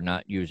people are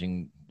not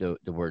using the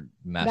word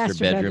master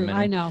bedroom. in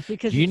I it? know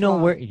because Do you it's know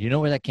wrong.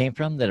 where that came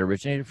from? That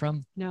originated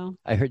from? No.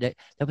 I heard that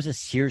was a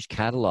Sears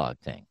catalog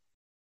thing.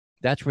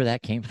 That's where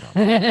that came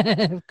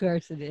from. Of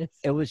course it is.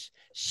 It was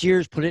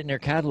Sears put it in their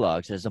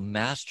catalogs as a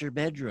master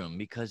bedroom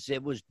because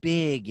it was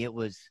big. It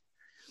was,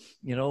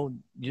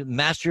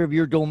 master of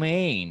your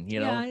domain.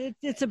 Yeah,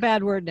 it's a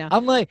bad word now.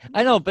 I'm like,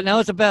 I know, but now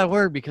it's a bad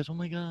word because oh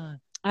my god.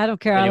 I don't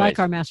care. I Anyways. like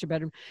our master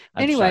bedroom.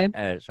 I'm Anyway,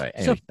 sorry. so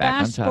Anyways, back on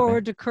fast topic.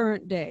 forward to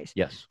current days.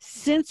 Yes.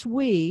 Since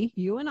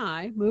you and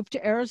I, moved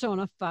to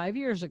Arizona 5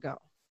 years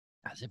ago.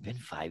 Has it been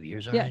 5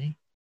 years Yeah. already?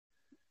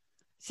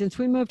 Since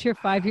we moved here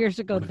 5 years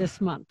ago this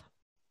month.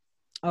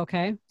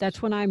 Okay.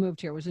 That's when I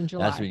moved here. It was in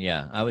July. That's when,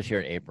 yeah. I was here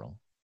in April.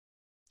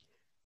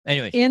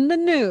 Anyways, In the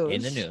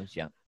news,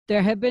 yeah.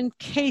 there have been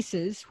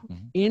cases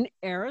Mhm. in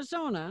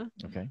Arizona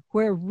Okay.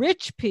 where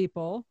rich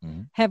people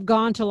Mhm. have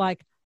gone to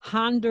like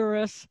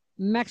Honduras,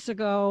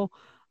 Mexico,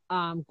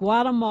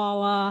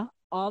 Guatemala,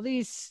 all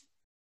these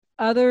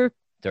other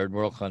Third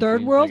world countries.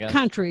 third I world guess.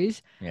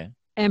 countries Yeah.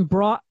 and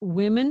brought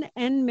women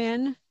and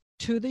men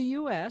to the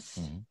U.S.,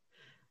 Mhm.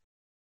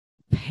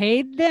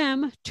 paid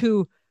them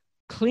to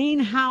clean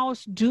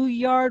house, do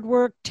yard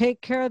work,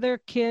 take care of their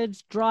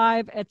kids,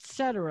 drive,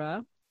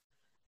 etc.,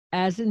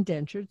 as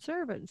indentured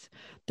servants.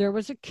 There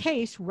was a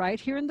case right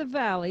here in the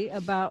Valley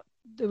about,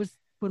 it was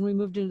when we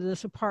moved into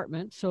this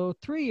apartment, so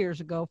 3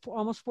 years ago,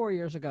 almost 4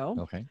 years ago,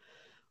 Okay.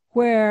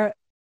 where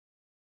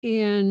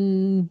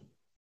in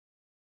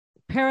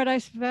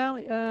Paradise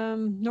Valley,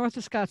 north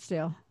of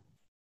Scottsdale.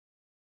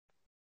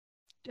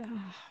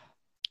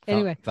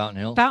 Anyway, Fountain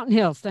Hill. Fountain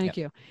Hills, thank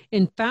you.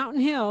 In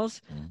Fountain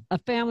Hills, Mhm. a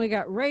family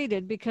got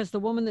raided because the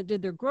woman that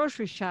did their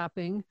grocery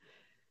shopping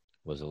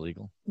Was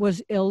illegal.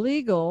 was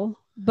illegal,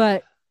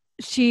 but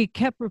she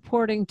kept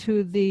reporting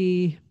to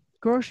the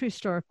grocery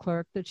store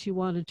clerk that she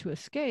wanted to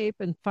escape,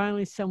 and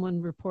finally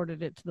someone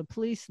reported it to the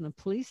police, and the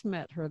police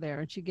met her there,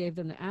 and she gave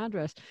them the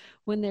address.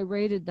 When they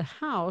raided the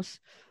house,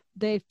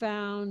 they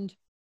found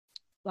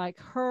like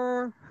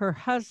her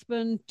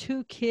husband,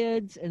 2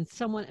 kids, and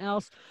someone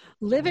else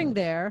living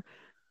there.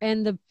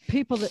 And the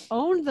people that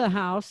owned the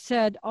house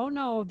said, oh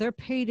no, they're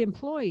paid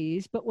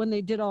employees. But when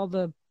they did all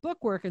the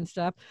bookwork and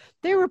stuff,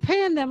 they were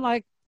paying them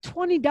like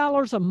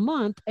 $20 a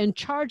month and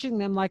charging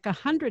them like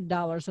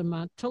 $100 a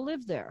month to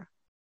live there.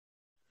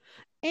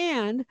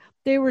 And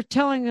they were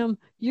telling them,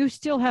 you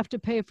still have to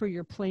pay for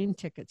your plane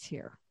tickets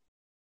here.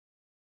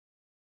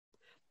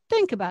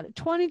 Think about it,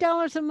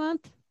 $20 a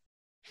month.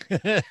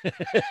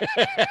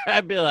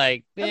 I'd be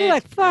like,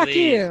 Fuck please.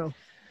 you.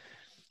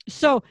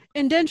 So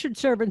indentured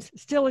servants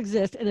still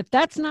exist. And if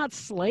that's not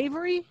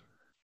slavery,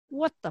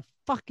 what the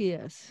fuck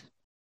is?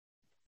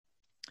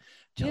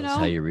 Tell You us know?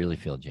 how you really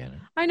feel, Janet.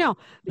 I know.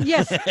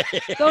 Yes,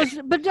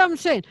 but I'm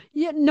saying,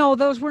 no,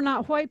 those were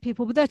not white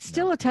people, but that's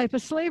still a type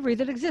of slavery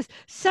that exists.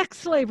 Sex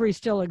slavery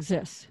still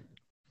exists.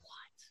 What?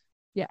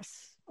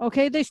 Yes.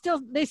 Okay. They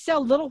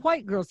sell little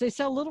white girls. They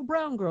sell little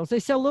brown girls. They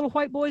sell little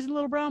white boys and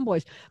little brown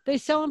boys. They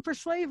sell them for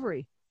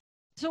slavery.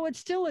 So it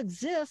still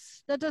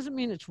exists. That doesn't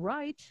mean it's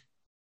right.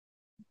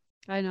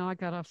 I know I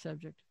got off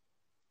subject.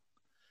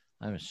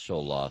 I'm so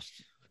lost.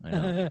 I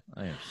know.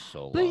 I am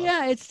so lost. But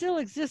yeah, it still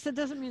exists. That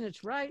doesn't mean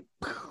it's right.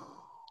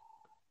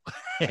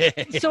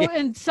 So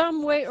in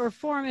some way or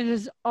form, it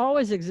has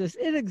always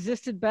existed. It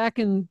existed back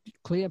in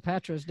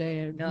Cleopatra's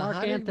day and Now, Mark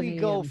how did Antony.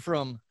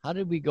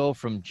 we go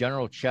from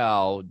General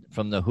Chow,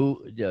 from the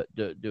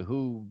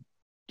WHO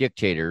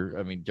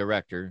dictator,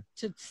 director,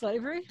 to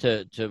slavery?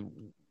 to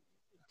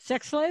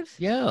Sex slaves?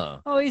 yeah.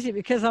 Oh, easy,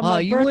 because on Oh, my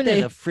you went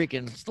in birthday, a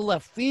freaking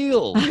left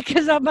field.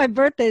 because on my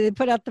birthday they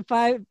put out the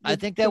 5. I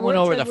think that went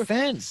over the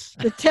fence.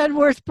 The 10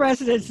 worst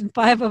presidents, and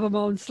 5 of them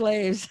owned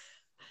slaves.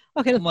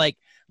 Okay, I'm like,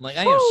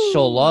 I am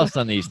so lost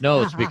on these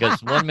notes,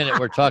 because one minute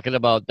we're talking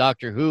about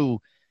Doctor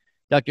Who,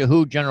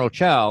 General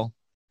Chow,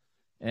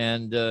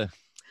 and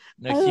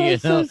next thing you know,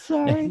 so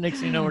sorry. next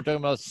thing you know, we're talking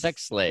about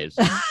sex slaves.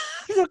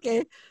 It's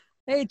okay.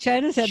 Hey,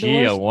 China's had the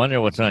Gee, I worst.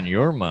 wonder what's on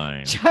your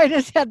mind.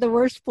 China's had the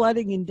worst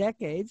flooding in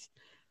decades.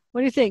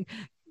 What do you think?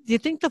 Do you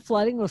think the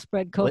flooding will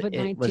spread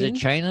COVID-19? Was it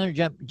China or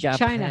Japan?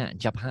 China.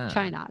 Japan.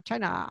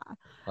 China.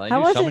 Well, I How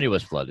knew was somebody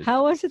was flooded.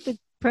 How was it that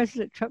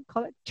President Trump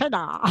called it?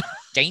 China.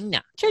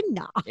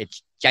 China.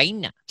 It's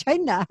China.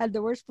 China had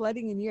the worst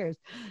flooding in years.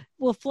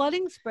 Will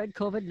flooding spread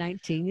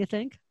COVID-19, you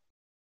think?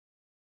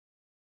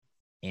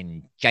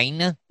 In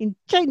China? In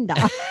China.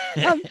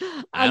 I'm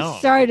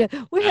don't- sorry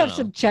we I have don't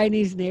some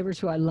Chinese neighbors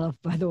who I love,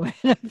 by the way.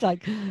 It's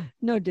like,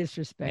 no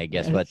disrespect. Hey,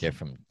 guess man. what? They're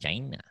from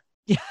China.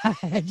 Yeah,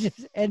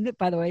 and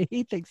by the way,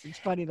 he thinks it's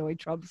funny the way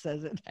Trump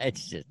says it.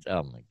 It's just,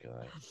 oh my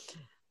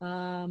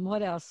God.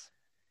 What else?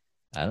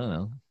 I don't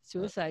know.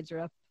 Suicides are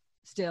up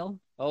still.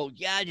 Oh,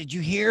 yeah. Did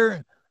you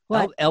hear?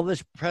 What?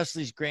 Elvis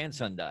Presley's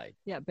grandson died.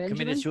 Yeah, Committed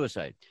Benjamin.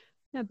 suicide.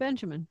 Yeah,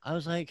 Benjamin. I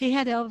was like, He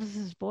had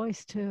Elvis's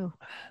voice too.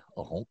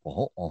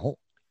 oh.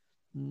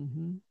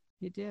 Mm-hmm.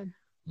 He did.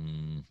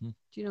 Mm-hmm. Do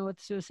you know what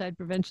the suicide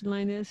prevention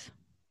line is?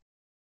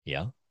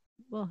 Yeah,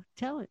 Well,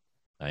 tell it.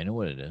 I know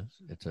what it is.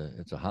 It's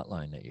a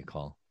hotline that you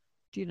call.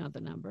 Do you know the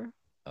number?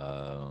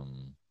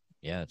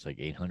 Yeah, it's like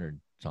 800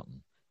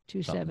 something.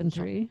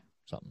 273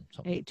 Something.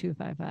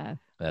 8255.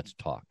 That's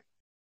talk.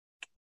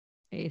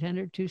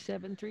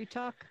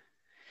 800-273-TALK.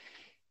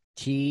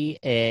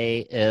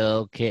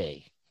 TALK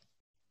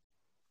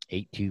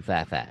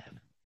 8255.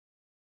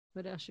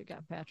 What else you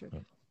got, Patrick?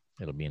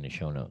 It'll be in the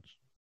show notes.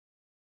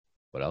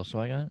 What else do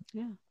I got?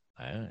 Yeah.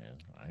 I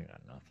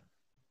got nothing.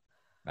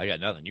 I got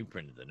nothing. You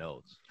printed the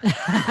notes.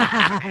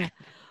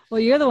 Well,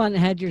 you're the one that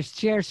had your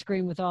share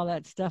screen with all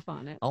that stuff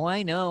on it. Oh,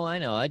 I know.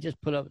 I just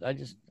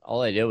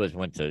all I did was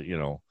went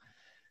to,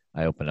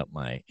 I opened up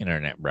my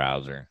internet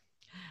browser.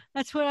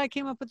 That's what I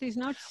came up with these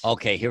notes.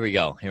 Okay, here we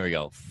go.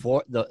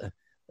 For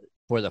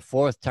the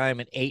fourth time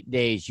in 8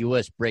 days,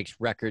 U.S. breaks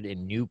record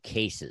in new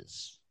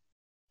cases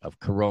of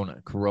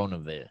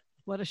coronavirus.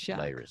 What a shock.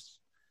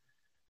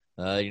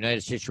 The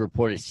United States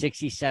reported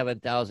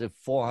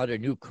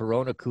 67,400 new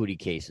corona cootie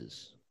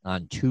cases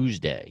on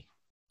Tuesday.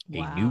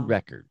 Wow. A new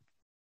record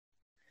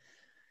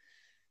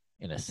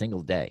in a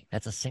single day.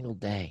 That's a single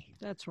day.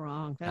 That's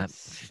wrong.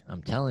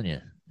 I'm telling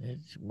you,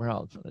 we're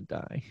all going to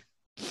die.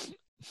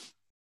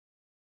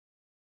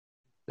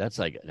 That's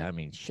like,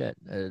 shit.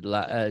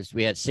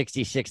 We had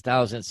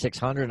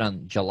 66,600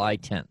 on July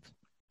 10th.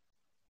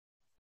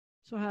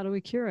 So how do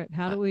we cure it?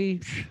 How do we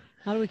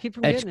keep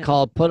from It's getting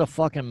called put a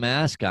fucking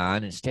mask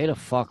on and stay the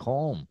fuck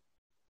home.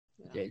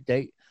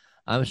 Yeah.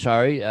 I'm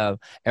sorry.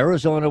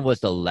 Arizona was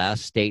the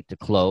last state to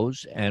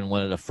close and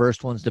one of the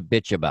first ones to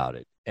bitch about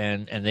it.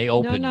 And they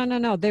opened.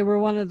 No. They were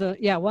one of the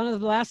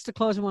last to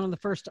close and one of the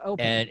first to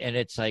open. And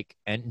it's like,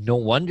 and no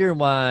wonder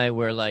why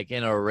we're like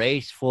in a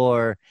race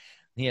for,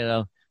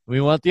 we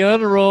want the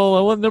honor roll.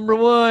 I want number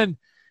one.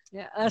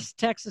 Yeah, us,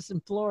 Texas,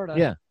 and Florida.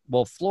 Yeah.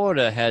 Well,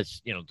 Florida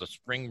has, the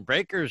spring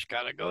breakers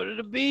got to go to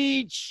the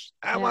beach.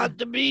 I want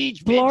the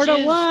beach. Florida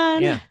bitches.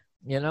 won. Yeah.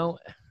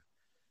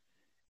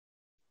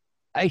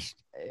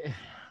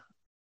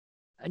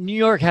 New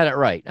York had it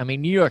right.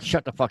 New York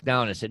shut the fuck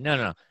down and said,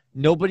 no.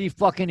 Nobody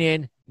fucking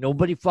in.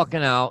 Nobody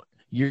fucking out.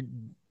 You're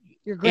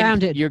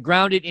grounded. You're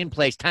grounded in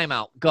place. Time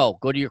out. Go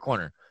to your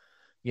corner.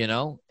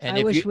 And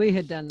I wish we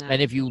had done that.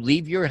 And if you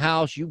leave your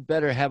house, you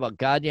better have a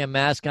goddamn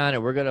mask on,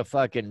 or we're gonna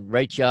fucking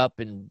write you up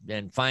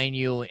and fine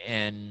you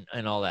and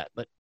all that.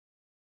 But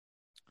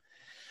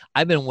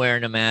I've been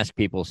wearing a mask,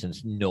 people,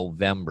 since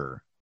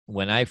November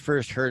when I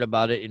first heard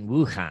about it in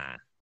Wuhan.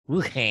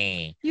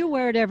 You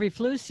wear it every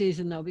flu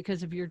season though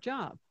because of your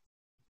job,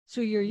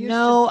 so you're used.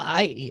 No,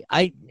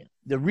 I.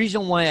 The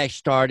reason why I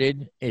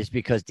started is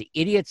because the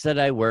idiots that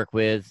I work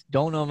with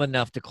don't know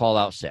enough to call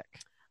out sick.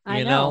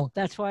 I know.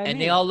 That's why.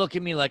 They all look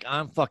at me like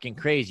I'm fucking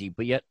crazy,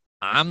 but yet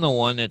I'm the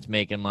one that's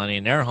making money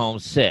and they're home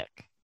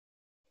sick.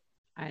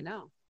 I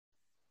know.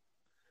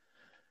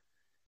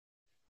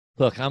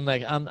 Look,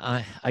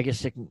 I get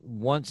sick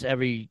once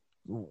every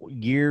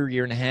year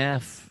and a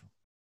half,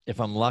 if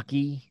I'm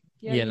lucky.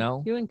 Yeah,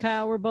 you and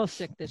Kyle were both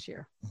sick this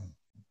year.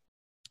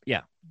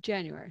 Yeah.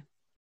 January.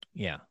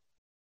 Yeah.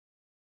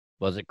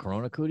 Was it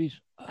Corona cooties?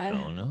 I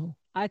don't know.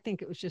 I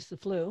think it was just the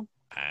flu.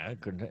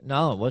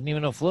 No, it wasn't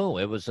even a flu.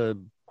 It was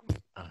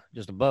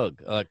just a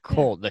bug, a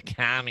cold, the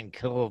common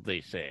cold,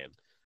 they said.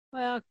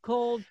 Well,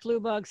 cold,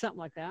 flu bug, something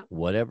like that.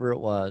 Whatever it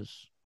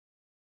was,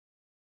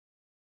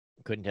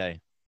 couldn't tell you.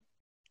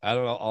 I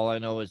don't know. All I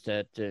know is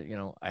that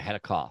I had a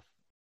cough,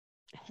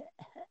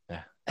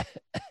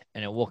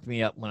 and it woke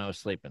me up when I was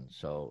sleeping.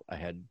 So I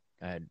had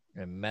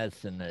a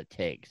medicine to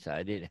take, so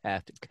I didn't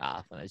have to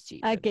cough when I was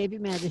sleeping. I gave you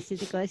medicine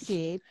to go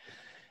sleep.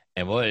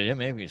 And boy, it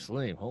make me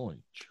sleep. Holy.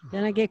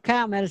 Then I gave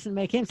Kyle medicine to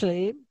make him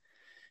sleep.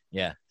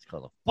 Yeah, it's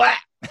called a what?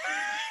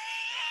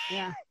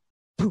 Yeah.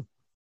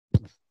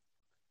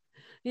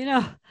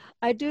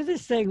 I do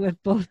this thing with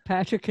both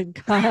Patrick and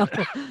Kyle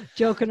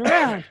joking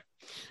around.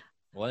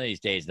 One of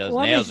these days, those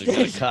nails are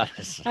going to cut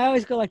us. I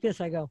always go like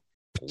this. I go,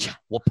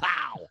 Wow.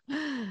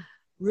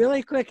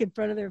 Really quick in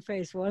front of their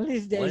face. One of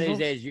these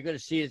days, you're going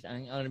to see it.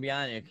 I'm going to be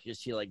honest. You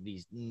see like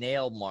these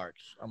nail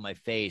marks on my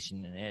face,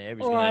 and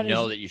everybody's going to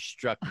know that you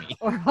struck me.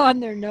 Or on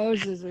their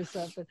noses or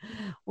something.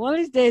 One of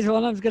these days,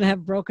 one of them's going to have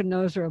a broken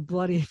nose or a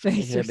bloody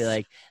face. They're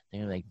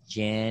like,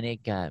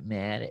 Janet got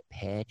mad at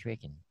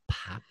Patrick and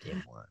popped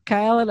him one.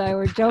 Kyle and I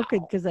were joking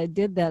because I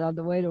did that on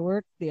the way to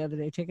work the other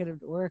day, taking him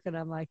to work. And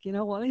I'm like,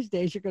 one of these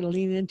days you're going to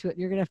lean into it. And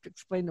you're going to have to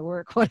explain to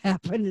work what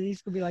happened. And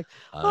he's going to be like,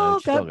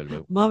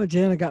 God, Mama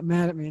Janet got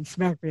mad at me and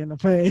smacked me in the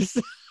face.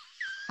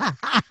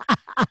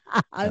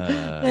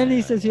 And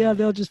he says, yeah,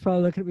 they'll just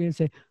probably look at me and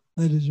say,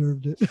 I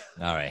deserved it.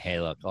 All right.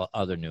 Hey, look,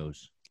 other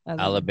news.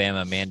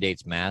 Alabama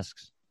mandates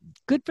masks.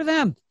 Good for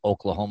them.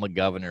 Oklahoma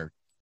governor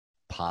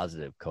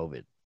positive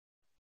COVID.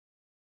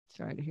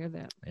 Sorry to hear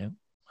that. Yeah.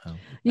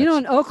 Well,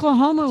 in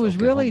Oklahoma was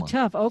really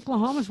tough.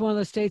 Oklahoma's one of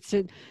the states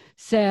that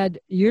said,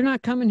 you're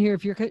not coming here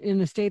if you're in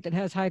a state that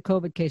has high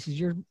COVID cases.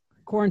 You're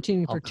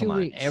quarantining for 2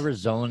 weeks.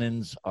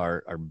 Arizonans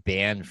are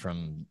banned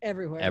from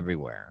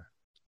everywhere.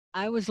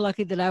 I was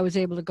lucky that I was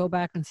able to go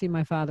back and see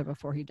my father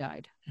before he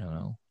died.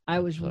 I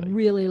was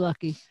really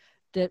lucky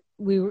that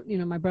we were,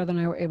 my brother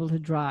and I were able to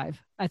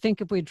drive. I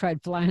think if we'd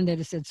tried flying, they'd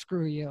have said,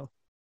 screw you.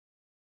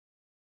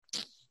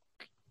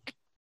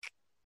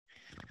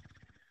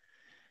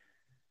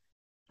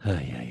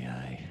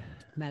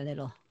 My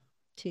little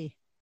tea.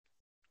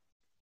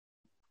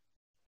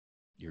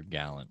 You're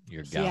gallant.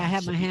 See, I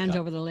have my hands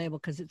over the label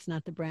because it's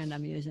not the brand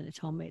I'm using. It's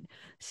homemade.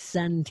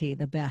 Sun tea,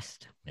 the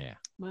best. Yeah.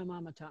 My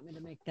mama taught me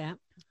to make that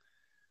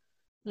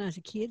when I was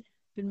a kid.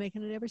 Been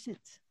making it ever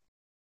since.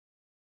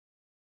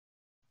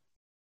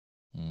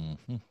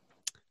 Mm-hmm.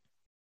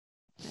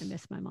 I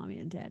miss my mommy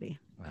and daddy.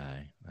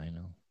 I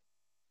know.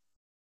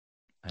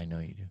 I know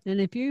you do.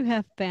 And if you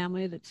have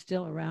family that's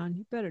still around,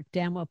 you better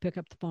damn well pick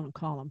up the phone and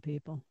call them,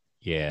 people.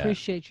 Yeah.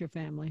 Appreciate your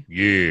family.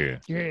 Yeah.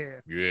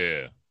 Yeah.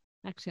 Yeah.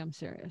 Actually, I'm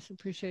serious.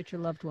 Appreciate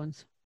your loved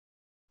ones.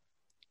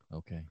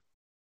 Okay.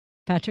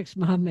 Patrick's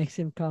mom makes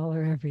him call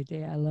her every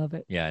day. I love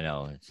it. Yeah, I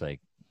know. It's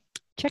like,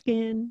 Check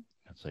in.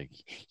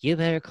 you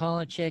better call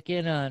and check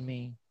in on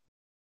me.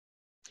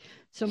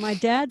 So my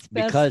dad's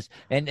best. Because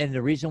and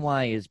the reason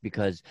why is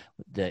because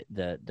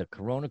the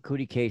corona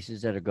cootie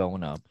cases that are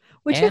going up.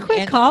 Would you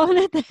quit calling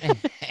it that?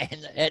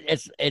 And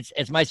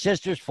it's my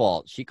sister's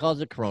fault. She calls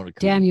it corona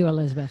cootie. Damn you,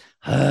 Elizabeth.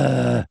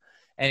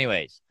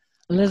 Anyways,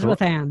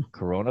 Elizabeth Ann.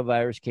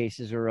 Coronavirus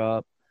cases are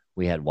up.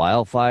 We had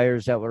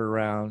wildfires that were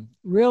around.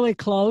 Really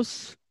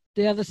close.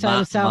 The other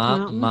side of South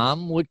Mountain.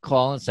 Mom would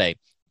call and say,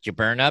 "Did you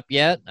burn up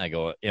yet?" I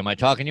go, "Am I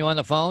talking to you on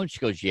the phone?" She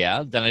goes,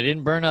 "Yeah." Then I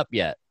didn't burn up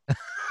yet.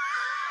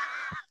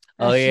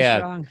 Oh,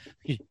 yeah.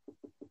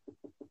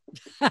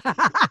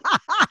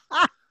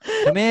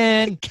 Come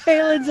in.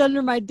 Kaylin's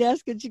under my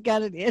desk and she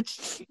got an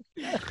itch.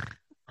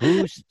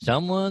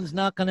 Someone's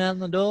knocking on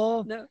the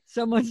door? No,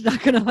 someone's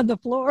knocking on the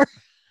floor.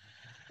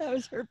 That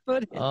was her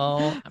foot.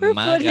 Oh, her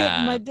my foot God.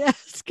 hitting my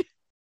desk.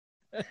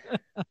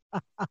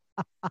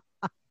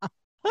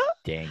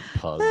 Dang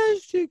pug.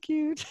 That's too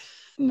cute.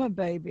 My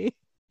baby.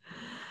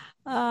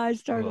 I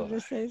started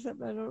to say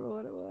something. I don't know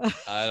what it was.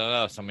 I don't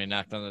know. Somebody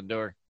knocked on the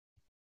door.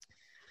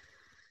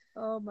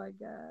 Oh, my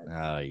God.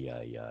 Ay,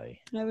 ay, ay.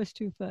 That was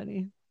too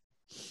funny.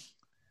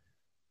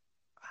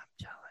 I'm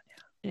telling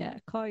you. Yeah,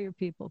 call your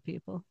people.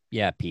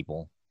 Yeah,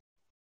 people.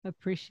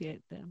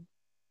 Appreciate them.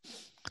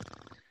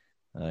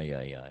 Ay,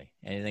 ay, ay.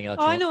 Anything else?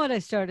 Oh, I know what I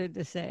started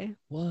to say.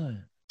 What?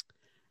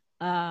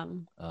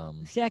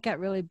 See, I got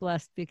really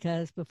blessed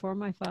because before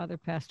my father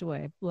passed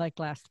away, like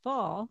last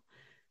fall,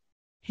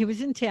 he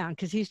was in town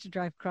because he used to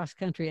drive cross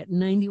country at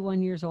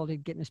 91 years old.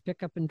 He'd get in his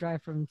pickup and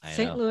drive from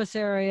St. Louis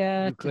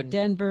area to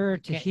Denver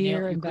to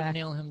here and back. You couldn't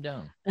nail him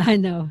down. I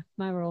know.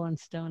 My Rolling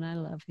Stone. I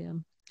love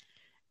him.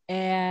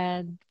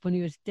 And when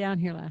he was down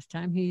here last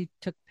time, he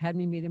had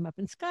me meet him up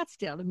in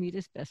Scottsdale to meet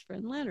his best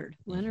friend, Leonard.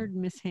 Mm-hmm. Leonard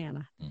and Miss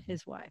Hannah,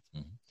 his wife.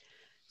 Mm-hmm.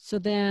 So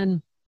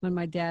then when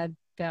my dad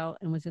fell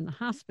and was in the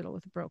hospital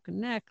with a broken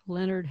neck,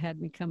 Leonard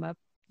had me come up.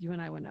 You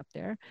and I went up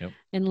there. Yep.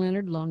 And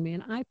Leonard loaned me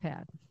an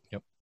iPad.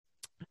 Yep.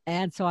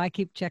 And so I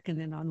keep checking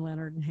in on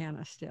Leonard and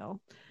Hannah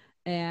still.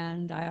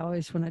 And I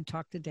always, when I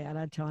talk to Dad,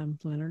 I tell him,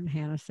 Leonard and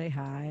Hannah say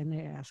hi, and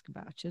they ask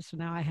about you. So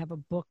now I have a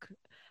book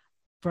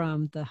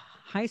from the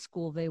high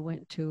school they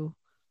went to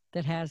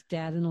that has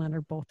Dad and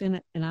Leonard both in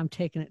it, and I'm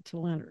taking it to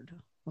Leonard.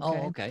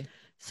 Okay? Oh, okay.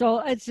 So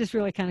it's just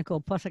really kind of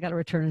cool. Plus, I got to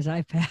return his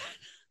iPad.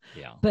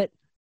 Yeah. But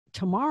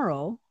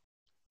tomorrow,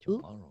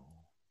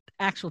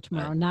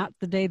 not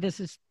the day this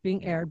is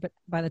being aired, but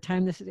by the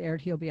time this is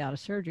aired, he'll be out of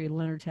surgery.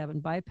 Leonard's having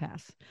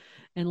bypass,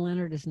 and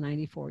Leonard is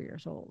 94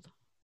 years old.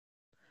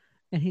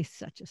 And he's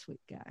such a sweet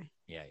guy.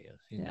 Yeah, he is.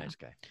 He's a nice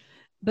guy.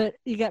 But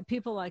you got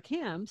people like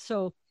him.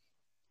 So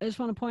I just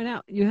want to point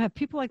out, you have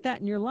people like that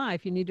in your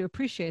life. You need to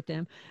appreciate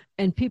them.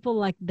 And people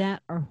like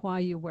that are why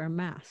you wear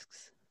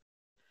masks.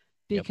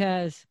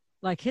 Because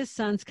like his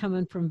son's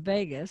coming from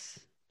Vegas,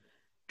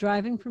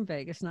 driving from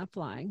Vegas, not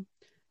flying.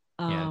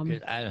 I don't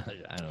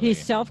he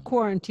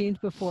self-quarantined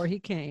before he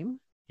came.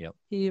 Yep.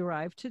 He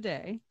arrived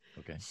today.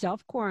 Okay.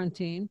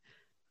 Self-quarantined.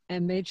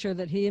 And made sure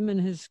that him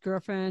and his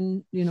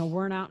girlfriend,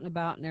 weren't out and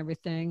about and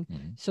everything,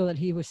 so that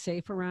he was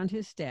safe around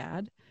his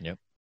dad. Yep.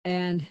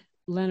 And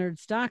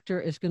Leonard's doctor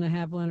is going to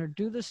have Leonard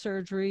do the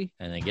surgery.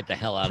 And then get the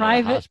hell out of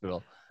the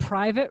hospital.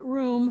 Private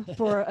room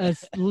for a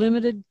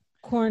limited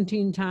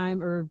quarantine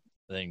time or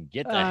then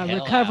get the hell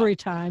recovery out.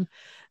 time.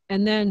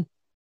 And then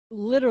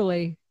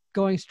literally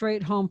going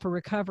straight home for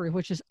recovery,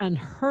 which is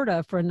unheard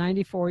of for a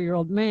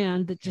 94-year-old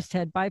man that just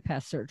had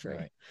bypass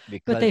surgery.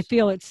 Right. But they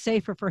feel it's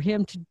safer for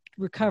him to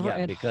recover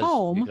at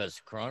home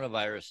because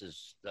coronavirus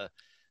is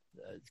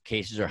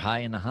cases are high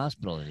in the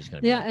hospital, and he's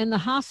going to and the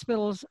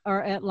hospitals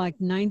are at like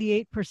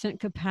 98%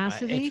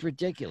 capacity. It's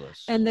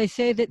ridiculous. And they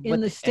say that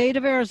in the state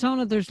of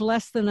Arizona, there's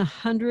less than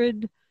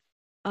 100.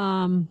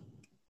 The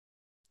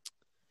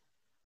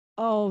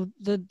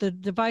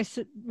device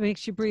that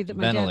makes you breathe.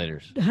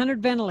 Ventilators.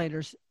 100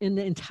 ventilators in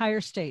the entire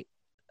state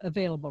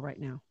available right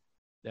now.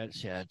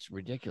 That's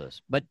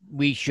ridiculous. But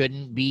we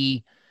shouldn't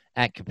be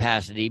at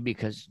capacity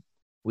because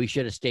we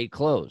should have stayed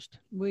closed.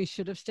 We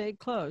should have stayed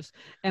closed,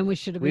 and we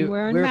should have been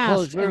wearing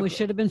masks, and we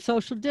should have been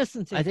social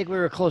distancing. I think we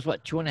were closed,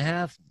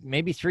 2.5,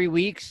 maybe 3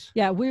 weeks?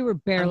 Yeah, we were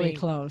barely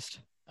closed.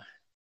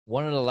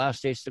 One of the last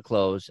states to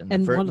close, and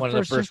one of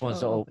the first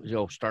ones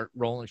to start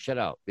rolling shit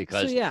out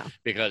because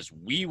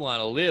we want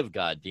to live,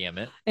 God damn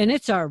it. And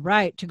it's our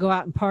right to go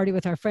out and party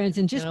with our friends.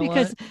 And just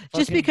because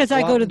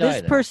I go to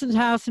this person's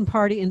house and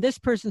party, and this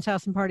person's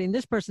house and party, and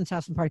this person's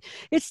house and party,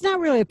 it's not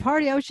really a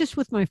party. I was just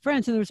with my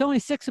friends, and there was only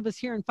 6 of us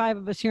here, and 5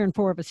 of us here, and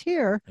 4 of us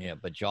here. Yeah,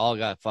 but y'all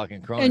got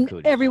fucking corona and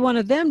cooties. Every one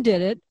of them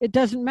did it. It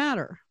doesn't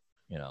matter.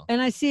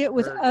 And I see it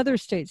with other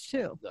states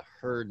too. The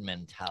herd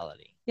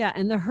mentality. Yeah,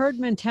 and the herd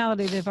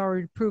mentality they've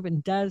already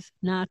proven does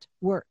not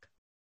work.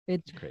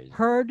 It's crazy.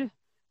 herd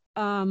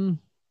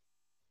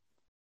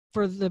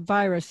for the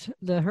virus,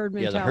 the herd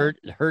mentality.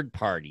 The herd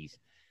parties.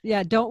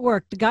 Yeah, don't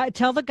work.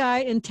 Tell the guy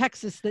in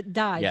Texas that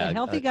died, the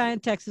healthy guy in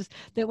Texas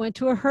that went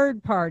to a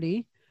herd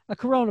party, a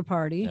corona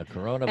party, A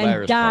coronavirus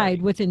and died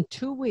party. within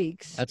 2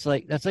 weeks. That's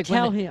like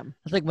Tell him.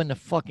 That's like when the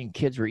fucking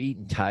kids were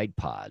eating Tide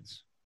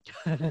Pods.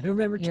 I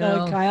remember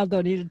telling Kyle,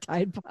 don't eat a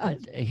Tide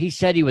Pod. He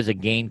said he was a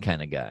Gain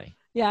kind of guy.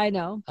 Yeah, I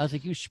know. I was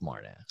like, you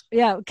smart ass.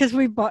 Yeah, because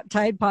we bought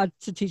Tide Pods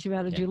to teach him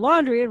how to do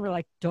laundry, and we're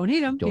like, don't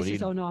eat them. Don't He eat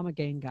says, 'em. oh, no, I'm a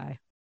Gain guy.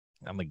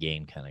 I'm a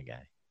Gain kind of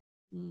guy.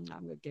 I'm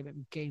going to give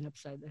him Gain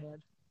upside the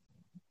head.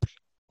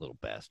 Little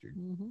bastard.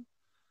 Mm-hmm.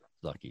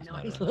 Lucky he's No,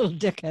 not he's a around. little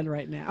dickhead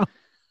right now.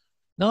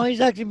 No,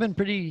 he's actually been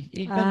pretty.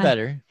 He's been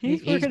better.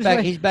 he's working his back.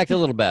 way. He's back to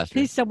little bastard.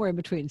 He's somewhere in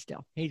between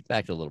still. He's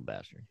back to little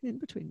bastard. In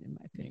between, in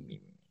my opinion.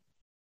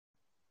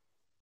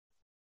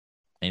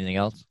 Anything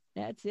else?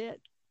 That's it.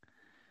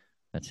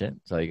 That's it.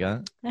 That's all you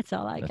got. That's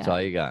all I got. That's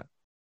all you got.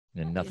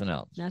 And nothing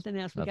else. Nothing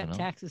else. We Nothing got else?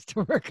 taxes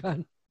to work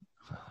on.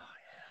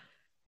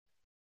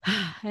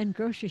 And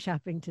grocery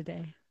shopping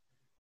today.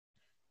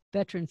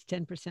 Veterans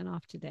 10%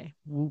 off today.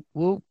 Whoop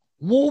whoop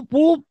whoop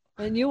whoop.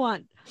 And you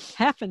want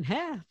half and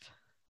half.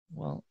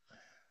 Well,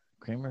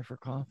 Kramer for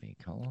coffee.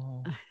 Come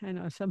on. I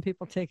know some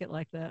people take it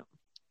like that.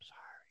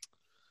 Sorry.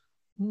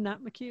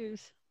 Not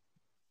McHugh's.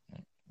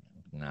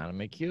 Not a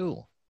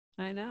McHugh.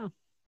 I know.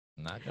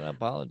 I'm not gonna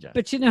apologize.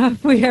 But you know,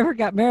 if we ever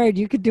got married,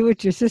 you could do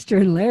what your sister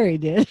and Larry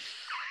did.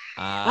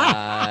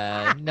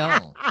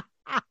 No.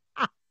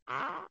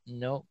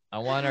 No. I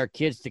want our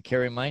kids to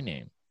carry my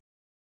name.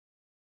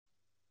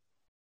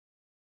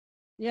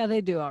 Yeah,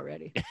 they do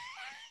already.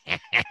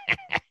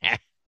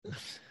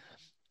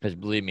 Because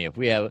believe me, if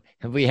we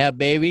have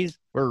babies,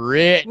 we're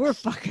rich. We're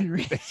fucking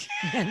rich.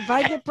 And if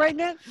I get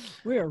pregnant,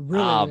 we're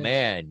really Oh rich.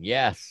 man,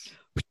 yes.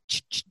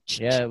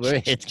 Yeah,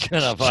 it's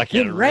gonna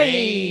fucking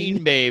Rain.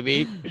 rain,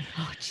 baby.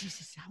 Oh,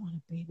 Jesus, I want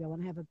a baby. I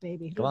want to have a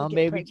baby. Come Let me on, get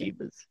baby, pregnant.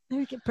 keep us. Let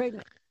me get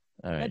pregnant.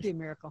 All That'd right, be a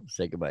miracle.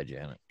 say goodbye,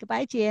 Janet.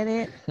 Goodbye,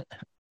 Janet.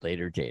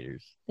 Later,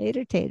 taters.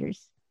 Later,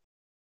 taters.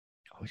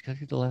 Always gotta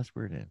get the last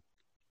word in.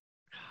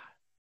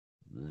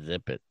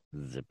 Zip it,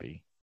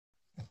 zippy.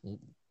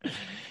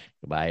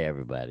 Goodbye,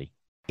 everybody.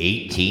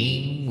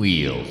 18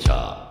 Wheel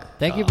Talk.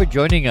 Thank you for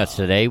joining us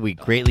today. We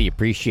greatly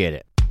appreciate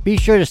it. Be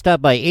sure to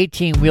stop by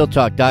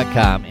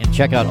 18wheeltalk.com and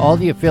check out all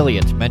the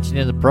affiliates mentioned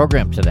in the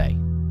program today.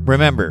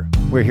 Remember,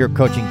 we're here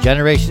coaching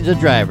generations of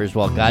drivers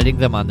while guiding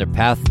them on their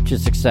path to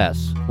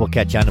success. We'll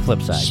catch you on the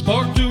flip side.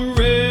 Spark the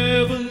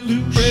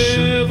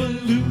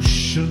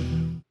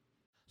revolution.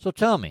 So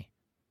tell me,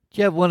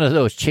 do you have one of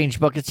those change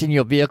buckets in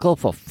your vehicle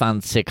for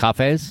fancy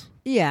cafes?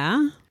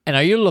 Yeah. And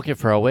are you looking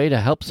for a way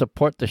to help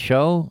support the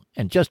show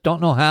and just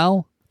don't know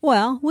how?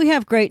 Well, we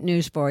have great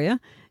news for you.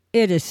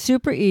 It is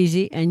super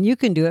easy, and you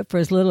can do it for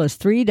as little as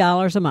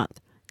 $3 a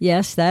month.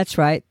 Yes, that's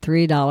right,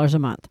 $3 a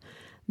month.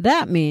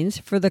 That means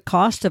for the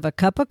cost of a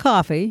cup of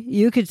coffee,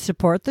 you could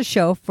support the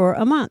show for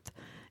a month.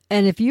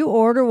 And if you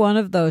order one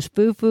of those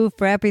foo-foo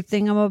frappy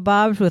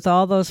thingamabobs with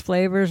all those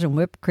flavors and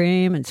whipped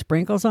cream and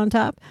sprinkles on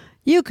top,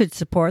 you could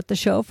support the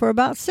show for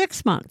about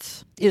 6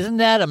 months. Isn't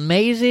that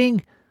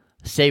amazing?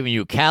 Saving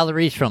you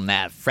calories from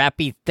that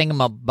frappy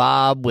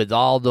thingamabob with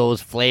all those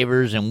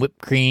flavors and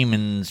whipped cream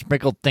and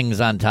sprinkled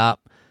things on top,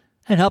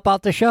 and help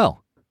out the show.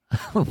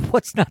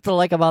 What's not to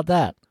like about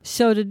that?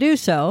 So to do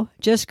so,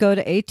 just go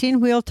to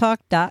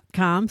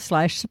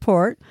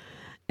 18wheeltalk.com/support,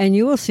 and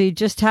you will see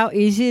just how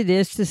easy it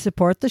is to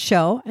support the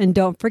show. And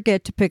don't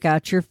forget to pick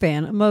out your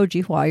fan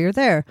emoji while you're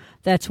there.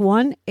 That's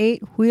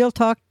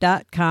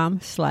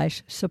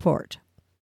 18wheeltalk.com/support.